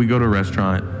 So we go to a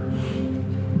restaurant,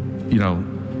 you know,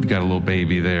 you got a little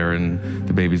baby there, and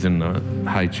the baby's in the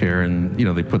high chair, and, you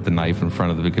know, they put the knife in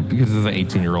front of the, because there's an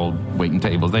 18-year-old waiting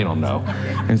tables, they don't know.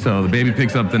 And so the baby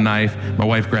picks up the knife, my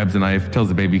wife grabs the knife, tells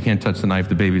the baby, you can't touch the knife,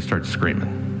 the baby starts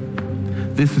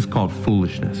screaming. This is called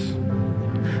foolishness.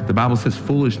 The Bible says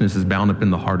foolishness is bound up in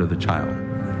the heart of the child,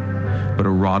 but a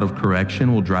rod of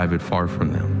correction will drive it far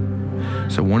from them.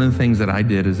 So one of the things that I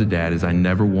did as a dad is I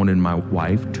never wanted my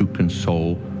wife to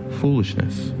console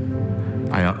foolishness.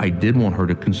 I did want her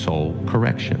to console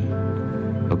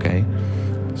correction, okay?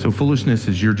 So foolishness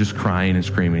is you're just crying and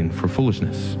screaming for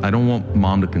foolishness. I don't want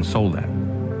mom to console that.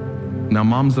 Now,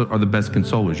 moms are the best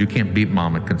consolers. You can't beat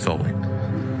mom at consoling.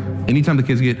 Anytime the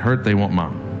kids get hurt, they want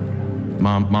mom.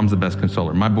 Mom's the best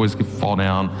consoler. My boys could fall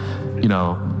down, you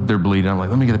know, they're bleeding. I'm like,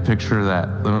 let me get a picture of that.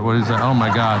 What is that? Oh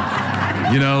my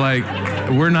God. You know, like,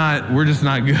 we're just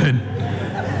not good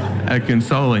at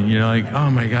consoling, you know, like, oh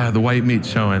my God, the white meat's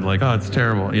showing, like, oh, it's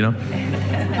terrible, you know?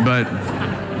 But,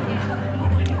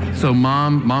 so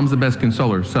mom's the best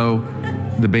consoler. So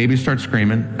the baby starts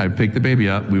screaming, I'd pick the baby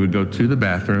up, we would go to the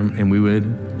bathroom, and we would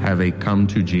have a come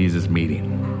to Jesus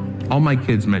meeting. All my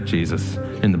kids met Jesus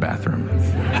in the bathroom.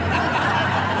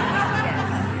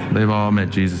 They've all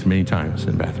met Jesus many times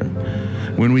in the bathroom.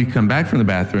 When we come back from the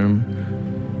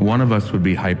bathroom, one of us would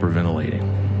be hyperventilating.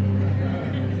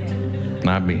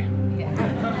 Not me.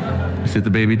 Sit the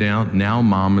baby down. Now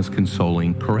mom is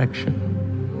consoling correction.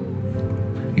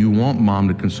 You want mom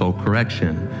to console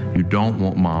correction. You don't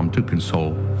want mom to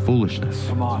console foolishness.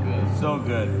 Come on. So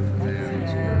good.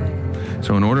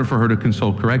 So in order for her to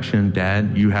console correction,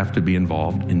 dad, you have to be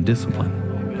involved in discipline.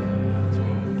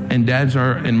 And dads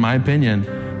are, in my opinion,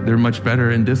 they're much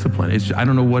better in discipline. I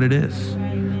don't know what it is.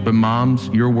 But moms,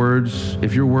 your words,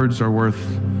 if your words are worth,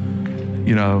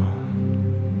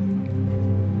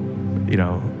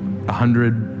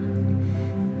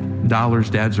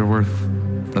 $100, dads are worth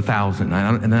 1,000.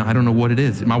 And I don't know what it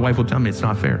is. My wife will tell me it's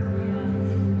not fair.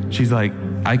 She's like,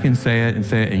 I can say it,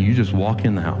 and you just walk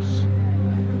in the house.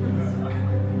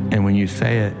 And when you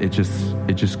say it, it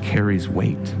just carries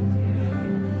weight.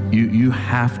 You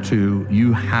have to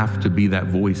be that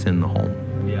voice in the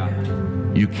home. Yeah.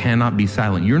 You cannot be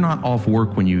silent. You're not off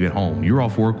work when you get home. You're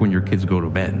off work when your kids go to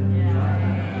bed.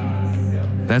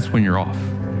 That's when you're off.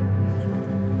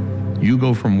 You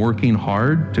go from working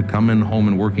hard to coming home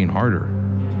and working harder.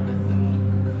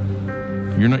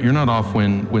 You're not off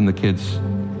when the kids,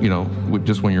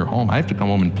 just when you're home. I have to come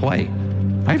home and play.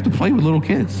 I have to play with little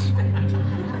kids.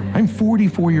 I'm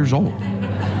 44 years old.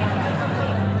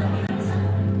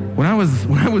 When I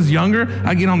was younger,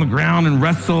 I'd get on the ground and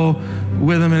wrestle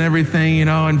with them and everything,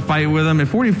 and fight with them. At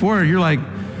 44, you're like,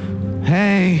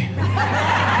 hey.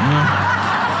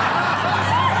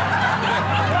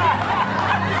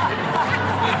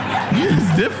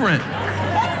 It's different.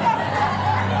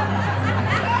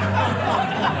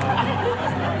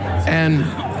 And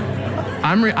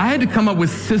I had to come up with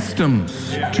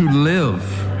systems to live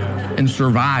and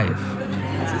survive.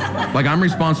 Like, I'm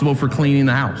responsible for cleaning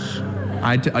the house.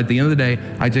 At the end of the day,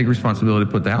 I take responsibility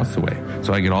to put the house away.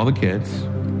 So I get all the kids,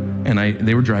 and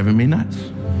they were driving me nuts.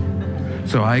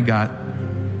 So I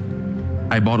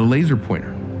bought a laser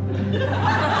pointer.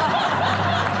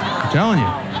 I'm telling you,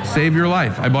 save your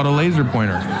life. I bought a laser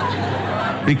pointer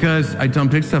because I tell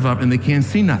them pick stuff up and they can't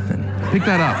see nothing. Pick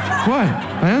that up. What?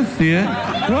 I don't see it.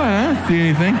 What? I don't see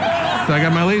anything. So I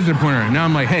got my laser pointer. Now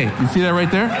I'm like, hey, you see that right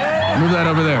there? Move that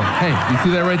over there. Hey, you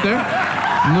see that right there?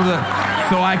 Move that.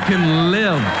 So I can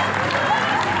live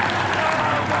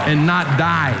and not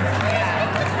die.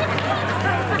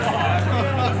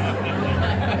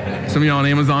 Some of y'all on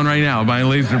Amazon right now buying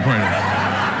laser pointers.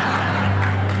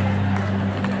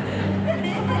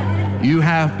 You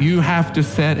have to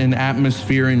set an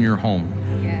atmosphere in your home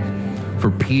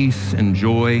for peace and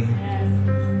joy.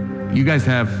 You guys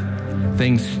have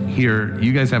things here.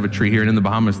 You guys have a tree here, and in the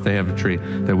Bahamas they have a tree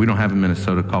that we don't have in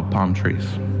Minnesota called palm trees.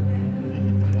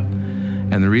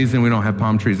 And the reason we don't have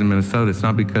palm trees in Minnesota, it's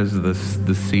not because of the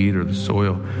seed or the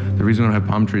soil. The reason we don't have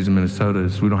palm trees in Minnesota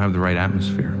is we don't have the right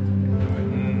atmosphere.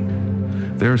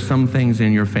 There are some things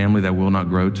in your family that will not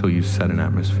grow till you set an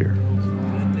atmosphere.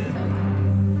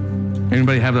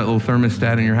 Anybody have that little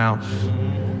thermostat in your house?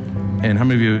 And how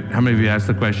many of you asked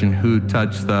the question, who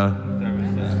touched the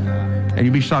thermostat? And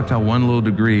you'd be shocked how one little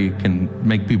degree can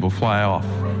make people fly off.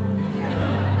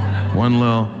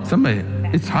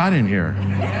 It's hot in here.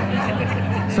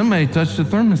 Somebody touched the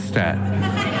thermostat.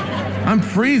 I'm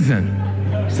freezing.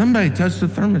 Somebody touched the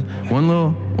thermostat.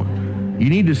 You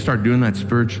need to start doing that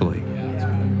spiritually.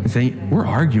 And saying, we're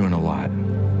arguing a lot.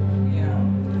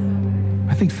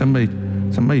 I think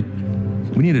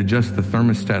we need to adjust the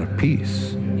thermostat of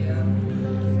peace.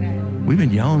 We've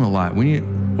been yelling a lot. We need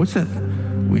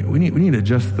to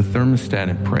adjust the thermostat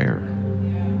in prayer.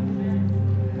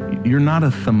 You're not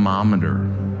a thermometer.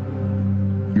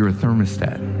 You're a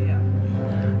thermostat.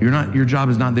 Your job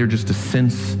is not there just to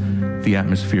sense the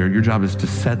atmosphere. Your job is to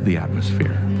set the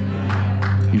atmosphere.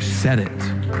 You set it.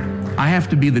 I have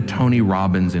to be the Tony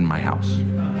Robbins in my house.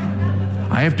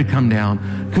 I have to come down,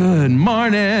 good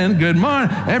morning.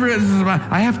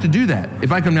 I have to do that.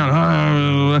 If I come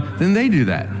down, then they do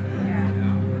that.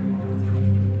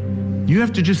 You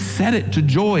have to just set it to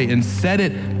joy and set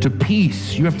it to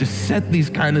peace. You have to set these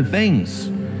kind of things,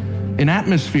 an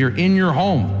atmosphere in your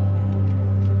home.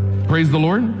 Praise the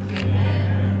Lord.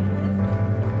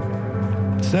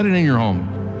 Set it in your home.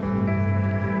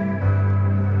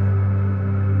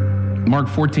 Mark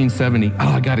 14:70.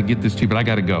 I got to get this to you, but I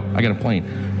got to go. I got a plane.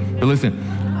 But listen,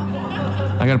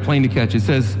 I got a plane to catch. It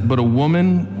says, but a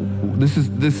woman, this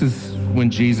is when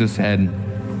Jesus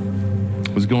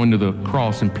was going to the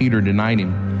cross and Peter denied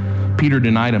him.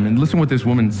 And listen what this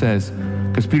woman says,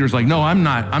 because Peter's like, no, I'm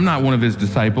not one of his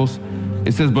disciples.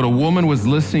 It says, but a woman was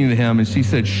listening to him and she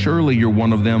said, surely you're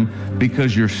one of them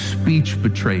because your speech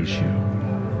betrays you.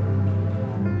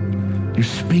 Your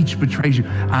speech betrays you.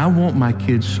 I want my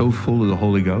kids so full of the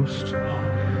Holy Ghost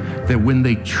that when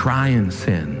they try and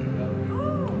sin,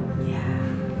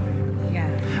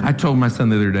 I told my son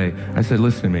the other day, I said,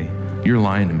 listen to me, you're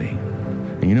lying to me.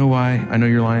 And you know why I know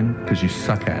you're lying? Because you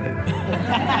suck at it.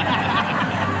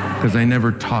 Because I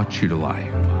never taught you to lie.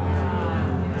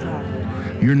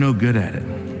 You're no good at it.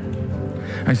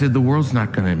 I said, the world's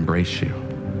not going to embrace you.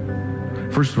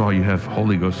 First of all, you have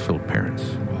Holy Ghost-filled parents,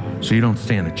 so you don't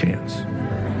stand a chance.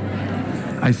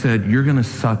 I said, you're going to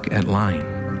suck at lying.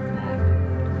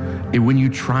 And when you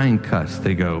try and cuss,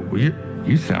 they go, well,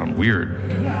 you sound weird.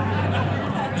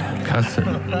 Cussing.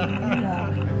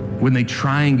 When they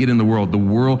try and get in the world,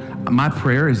 my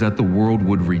prayer is that the world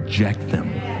would reject them.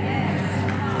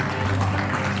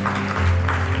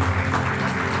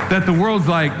 That the world's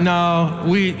like, no,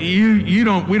 we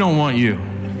don't want you.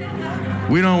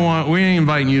 We ain't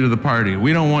inviting you to the party.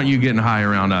 We don't want you getting high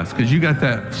around us because you got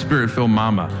that spirit-filled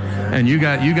mama, and you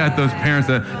got those parents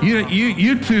that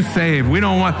you too saved. We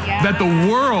don't want that.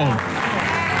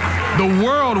 The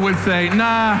world would say,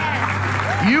 nah,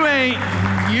 you ain't.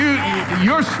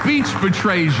 Your speech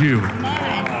betrays you.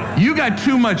 You got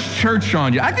too much church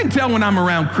on you. I can tell when I'm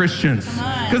around Christians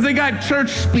because they got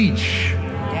church speech.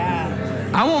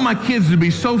 I want my kids to be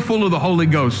so full of the Holy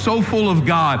Ghost, so full of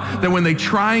God, that when they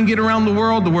try and get around the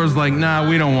world's like, nah,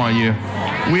 we don't want you.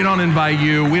 We don't invite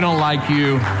you. We don't like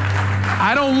you.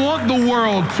 I don't want the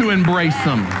world to embrace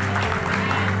them.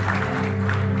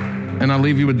 And I'll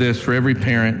leave you with this for every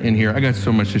parent in here. I got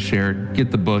so much to share.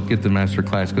 Get the book, get the master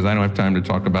class, because I don't have time to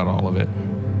talk about all of it.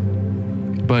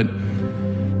 But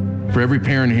for every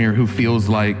parent here who feels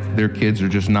like their kids are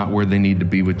just not where they need to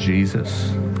be with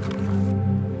Jesus,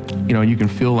 you know, you can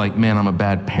feel like, man, I'm a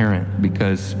bad parent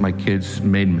because my kids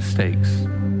made mistakes.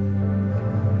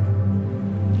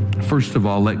 First of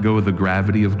all, let go of the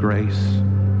gravity of grace.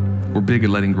 We're big at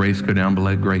letting grace go down, but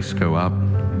let grace go up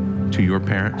to your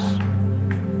parents.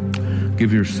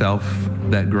 Give yourself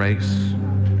that grace.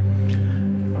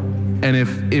 And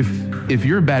if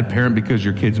you're a bad parent because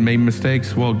your kids made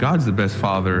mistakes, well, God's the best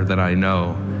father that I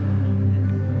know.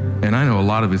 And I know a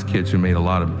lot of his kids who made a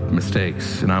lot of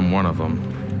mistakes, and I'm one of them.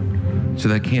 So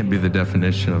that can't be the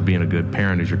definition of being a good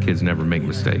parent, is your kids never make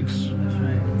mistakes.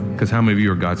 Because how many of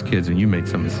you are God's kids and you made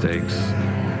some mistakes?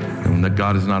 And that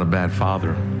God is not a bad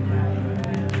father.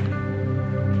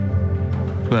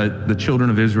 But the children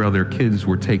of Israel, their kids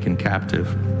were taken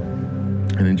captive.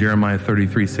 And in Jeremiah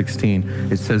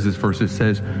 33:16, it says this verse, it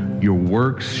says, your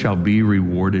works shall be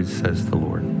rewarded, says the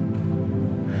Lord.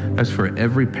 That's for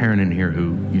every parent in here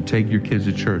who you take your kids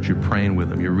to church, you're praying with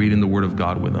them, you're reading the Word of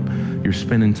God with them, you're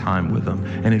spending time with them,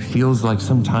 and it feels like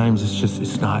sometimes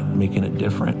it's not making a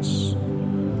difference.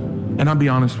 And I'll be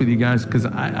honest with you guys, because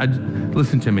I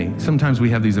listen to me. Sometimes we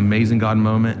have these amazing God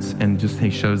moments, and just he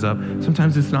shows up.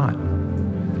 Sometimes it's not.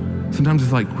 Sometimes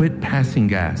it's like, quit passing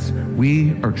gas.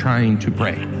 We are trying to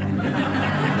pray.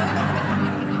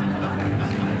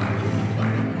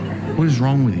 What is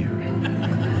wrong with you?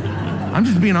 I'm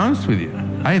just being honest with you.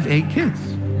 I have 8 kids.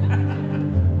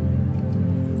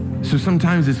 So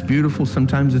sometimes it's beautiful.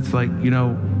 Sometimes it's like, you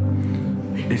know,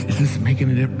 is this making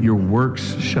a difference? Your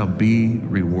works shall be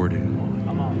rewarded.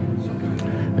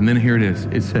 And then here it is.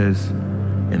 It says,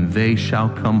 and they shall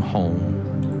come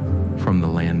home from the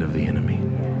land of the enemy.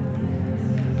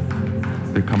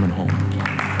 They're coming home.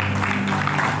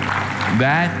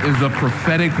 That is a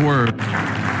prophetic word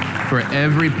for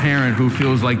every parent who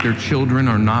feels like their children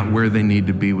are not where they need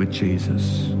to be with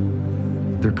Jesus.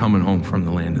 They're coming home from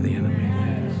the land of the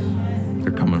enemy.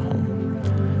 They're coming home.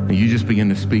 And you just begin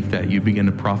to speak that. You begin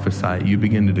to prophesy it. You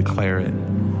begin to declare it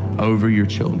over your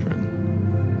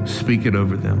children. Speak it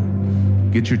over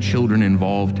them. Get your children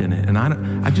involved in it. And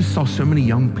I just saw so many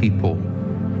young people.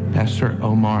 Pastor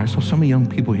Omar, I saw so many young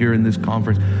people here in this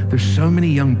conference. There's so many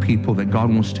young people that God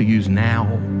wants to use now.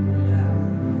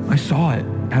 I saw it.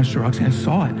 Pastor Roxanne, I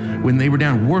saw it when they were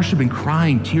down worshiping,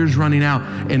 crying, tears running out.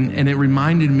 And it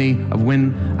reminded me of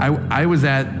when I was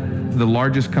at the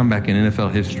largest comeback in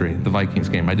NFL history, the Vikings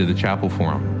game. I did the chapel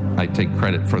for them. I take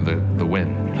credit for the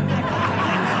win.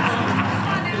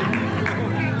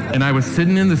 And I was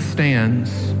sitting in the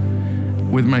stands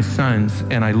with my sons,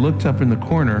 and I looked up in the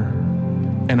corner,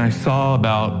 and I saw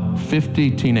about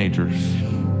 50 teenagers,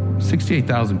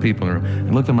 68,000 people in the room.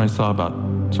 I looked at them, I saw about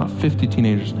 50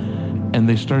 teenagers, and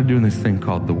they started doing this thing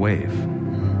called the wave.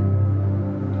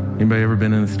 Anybody ever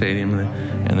been in the stadium?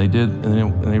 And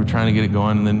they were trying to get it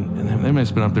going, and then they might have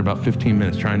spent up there about 15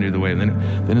 minutes trying to do the wave. And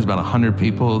then it was about 100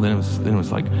 people. Then it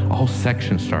was like a whole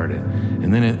section started,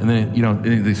 and then it, you know,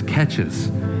 these catches,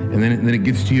 and then it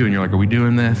gets to you, and you're like, are we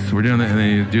doing this? We're doing that, and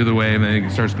then you do the wave, and then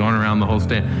it starts going around the whole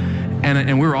stand,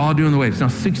 and we were all doing the waves. Now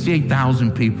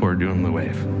 68,000 people are doing the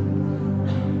wave,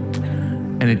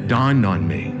 and it dawned on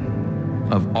me,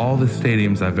 of all the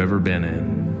stadiums I've ever been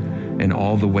in, and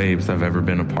all the waves I've ever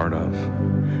been a part of,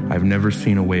 I've never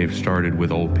seen a wave started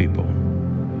with old people.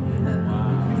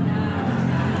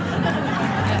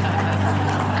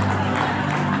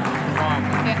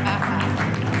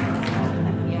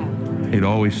 It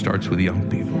always starts with young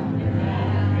people.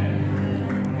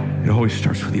 It always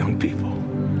starts with young people.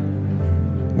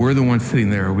 We're the ones sitting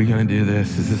there. Are we going to do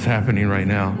this? Is this happening right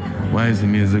now? Why is the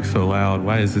music so loud?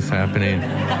 Why is this happening?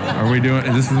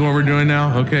 This is what we're doing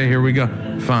now? Okay, here we go.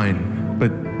 Fine.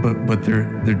 But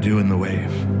they're doing the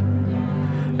wave.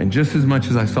 And just as much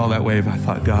as I saw that wave, I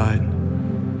thought, God,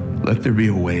 let there be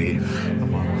a wave.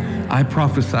 I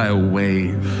prophesy a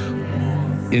wave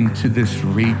into this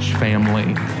Reach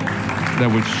family that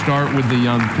would start with the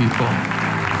young people,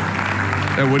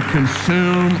 that would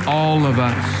consume all of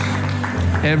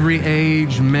us, every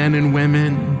age, men and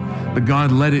women. But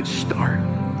God, let it start.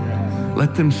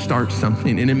 Let them start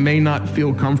something. And it may not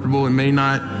feel comfortable. It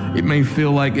may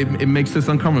feel like it makes us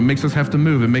uncomfortable. It makes us have to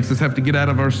move. It makes us have to get out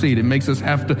of our seat. It makes us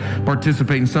have to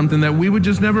participate in something that we would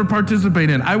just never participate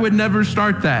in. I would never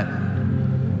start that.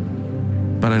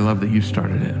 But I love that you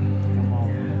started it.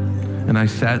 And I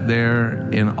sat there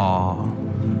in awe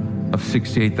of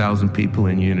 68,000 people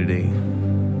in unity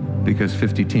because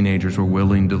 50 teenagers were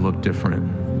willing to look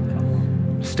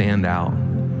different, stand out,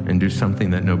 and do something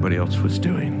that nobody else was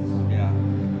doing.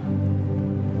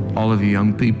 All of you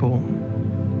young people,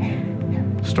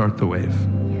 start the wave.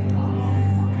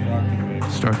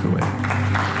 Start the wave.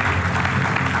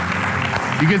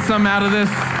 You get something out of this?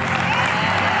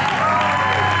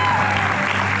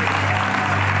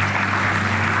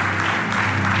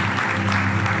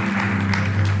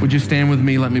 Would you stand with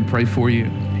me? Let me pray for you.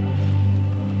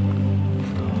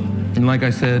 And like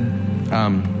I said,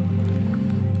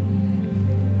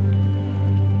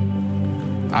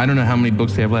 I don't know how many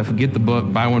books they have left. Get the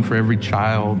book, buy one for every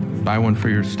child, buy one for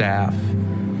your staff.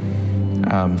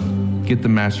 Get the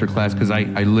master class, because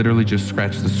I literally just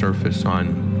scratched the surface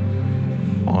on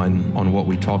what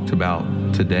we talked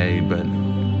about today. But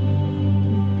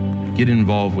get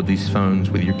involved with these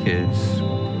phones with your kids.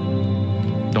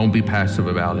 Don't be passive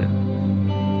about it.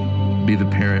 Be the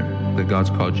parent that God's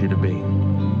called you to be.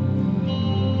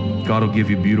 God will give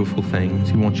you beautiful things.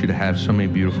 He wants you to have so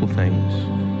many beautiful things.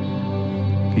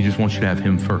 He just wants you to have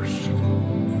him first.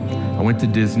 I went to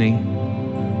Disney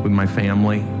with my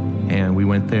family, and we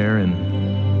went there, and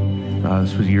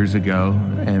this was years ago,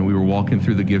 and we were walking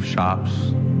through the gift shops,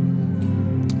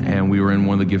 and we were in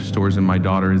one of the gift stores, and my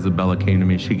daughter Isabella came to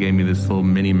me. She gave me this little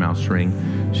Minnie Mouse ring.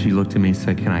 She looked at me and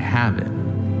said, "Can I have it?"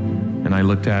 And I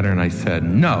looked at her and I said,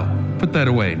 "No, put that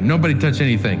away. Nobody touch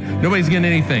anything. Nobody's getting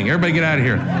anything. Everybody get out of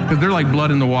here." Because they're like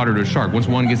blood in the water to a shark. Once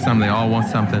one gets something, they all want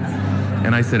something.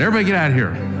 And I said, "Everybody get out of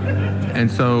here." And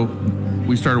so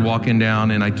we started walking down,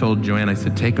 and I told Joanne, I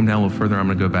said, "Take them down a little further. I'm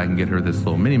going to go back and get her this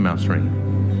little Minnie Mouse ring."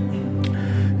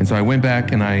 And so I went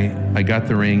back and I got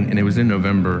the ring, and it was in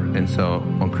November. And so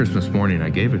on Christmas morning, I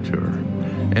gave it to her.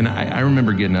 And I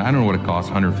remember getting it. I don't know what it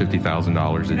costs,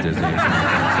 $150,000 at Disney or something.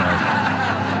 So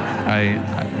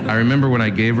I remember when I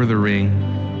gave her the ring,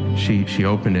 she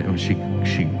opened it, and she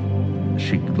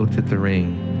looked at the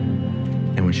ring,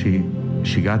 and when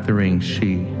she got the ring,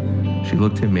 she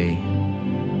looked at me,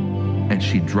 and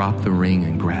she dropped the ring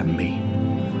and grabbed me.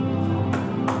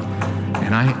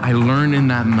 And I learned in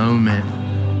that moment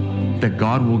that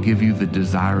God will give you the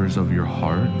desires of your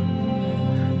heart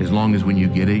as long as when you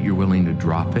get it, you're willing to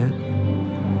drop it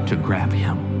to grab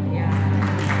him.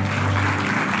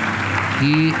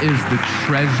 He is the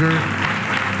treasure.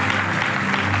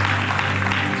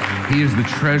 He is the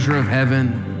treasure of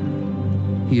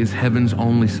heaven. He is heaven's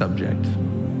only subject.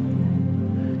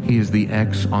 He is the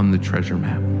X on the treasure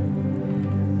map.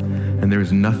 And there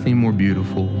is nothing more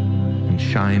beautiful and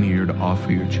shinier to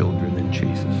offer your children than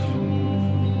Jesus.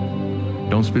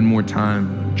 Don't spend more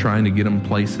time trying to get them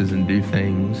places and do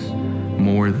things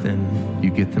more than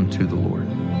you get them to the Lord.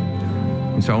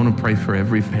 And so I want to pray for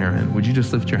every parent. Would you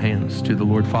just lift your hands to the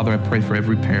Lord? Father, I pray for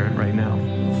every parent right now.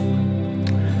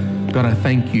 God, I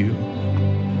thank you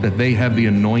that they have the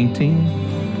anointing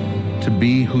to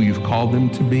be who you've called them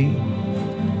to be,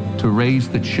 to raise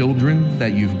the children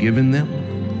that you've given them.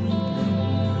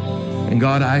 And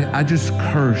God, I just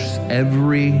curse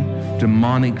every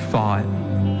demonic thought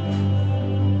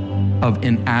of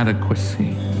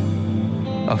inadequacy,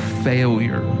 of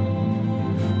failure.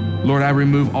 Lord, I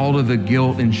remove all of the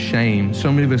guilt and shame.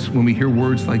 So many of us, when we hear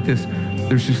words like this,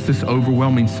 there's just this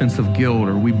overwhelming sense of guilt,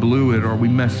 or we blew it, or we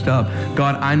messed up.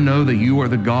 God, I know that you are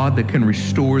the God that can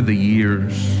restore the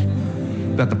years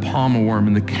that the palmer worm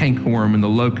and the cankerworm and the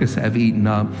locust have eaten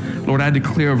up. Lord, I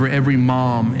declare over every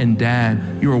mom and dad,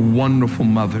 you're a wonderful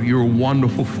mother. You're a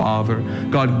wonderful father.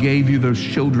 God gave you those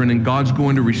children, and God's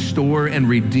going to restore and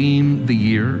redeem the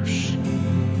years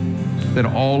that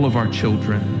all of our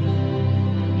children,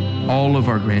 all of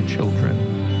our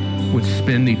grandchildren would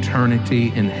spend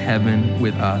eternity in heaven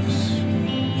with us.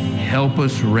 Help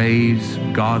us raise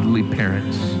godly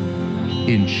parents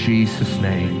in Jesus'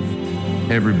 name.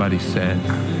 Everybody said,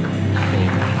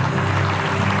 amen.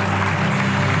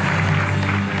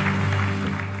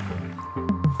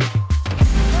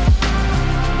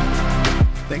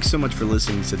 Thanks so much for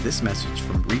listening to this message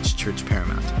from Reach Church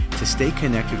Paramount. To stay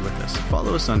connected with us,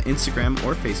 follow us on Instagram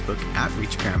or Facebook at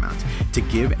Reach Paramount. To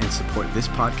give and support this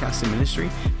podcast and ministry,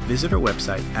 visit our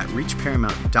website at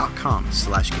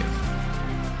reachparamount.com/give.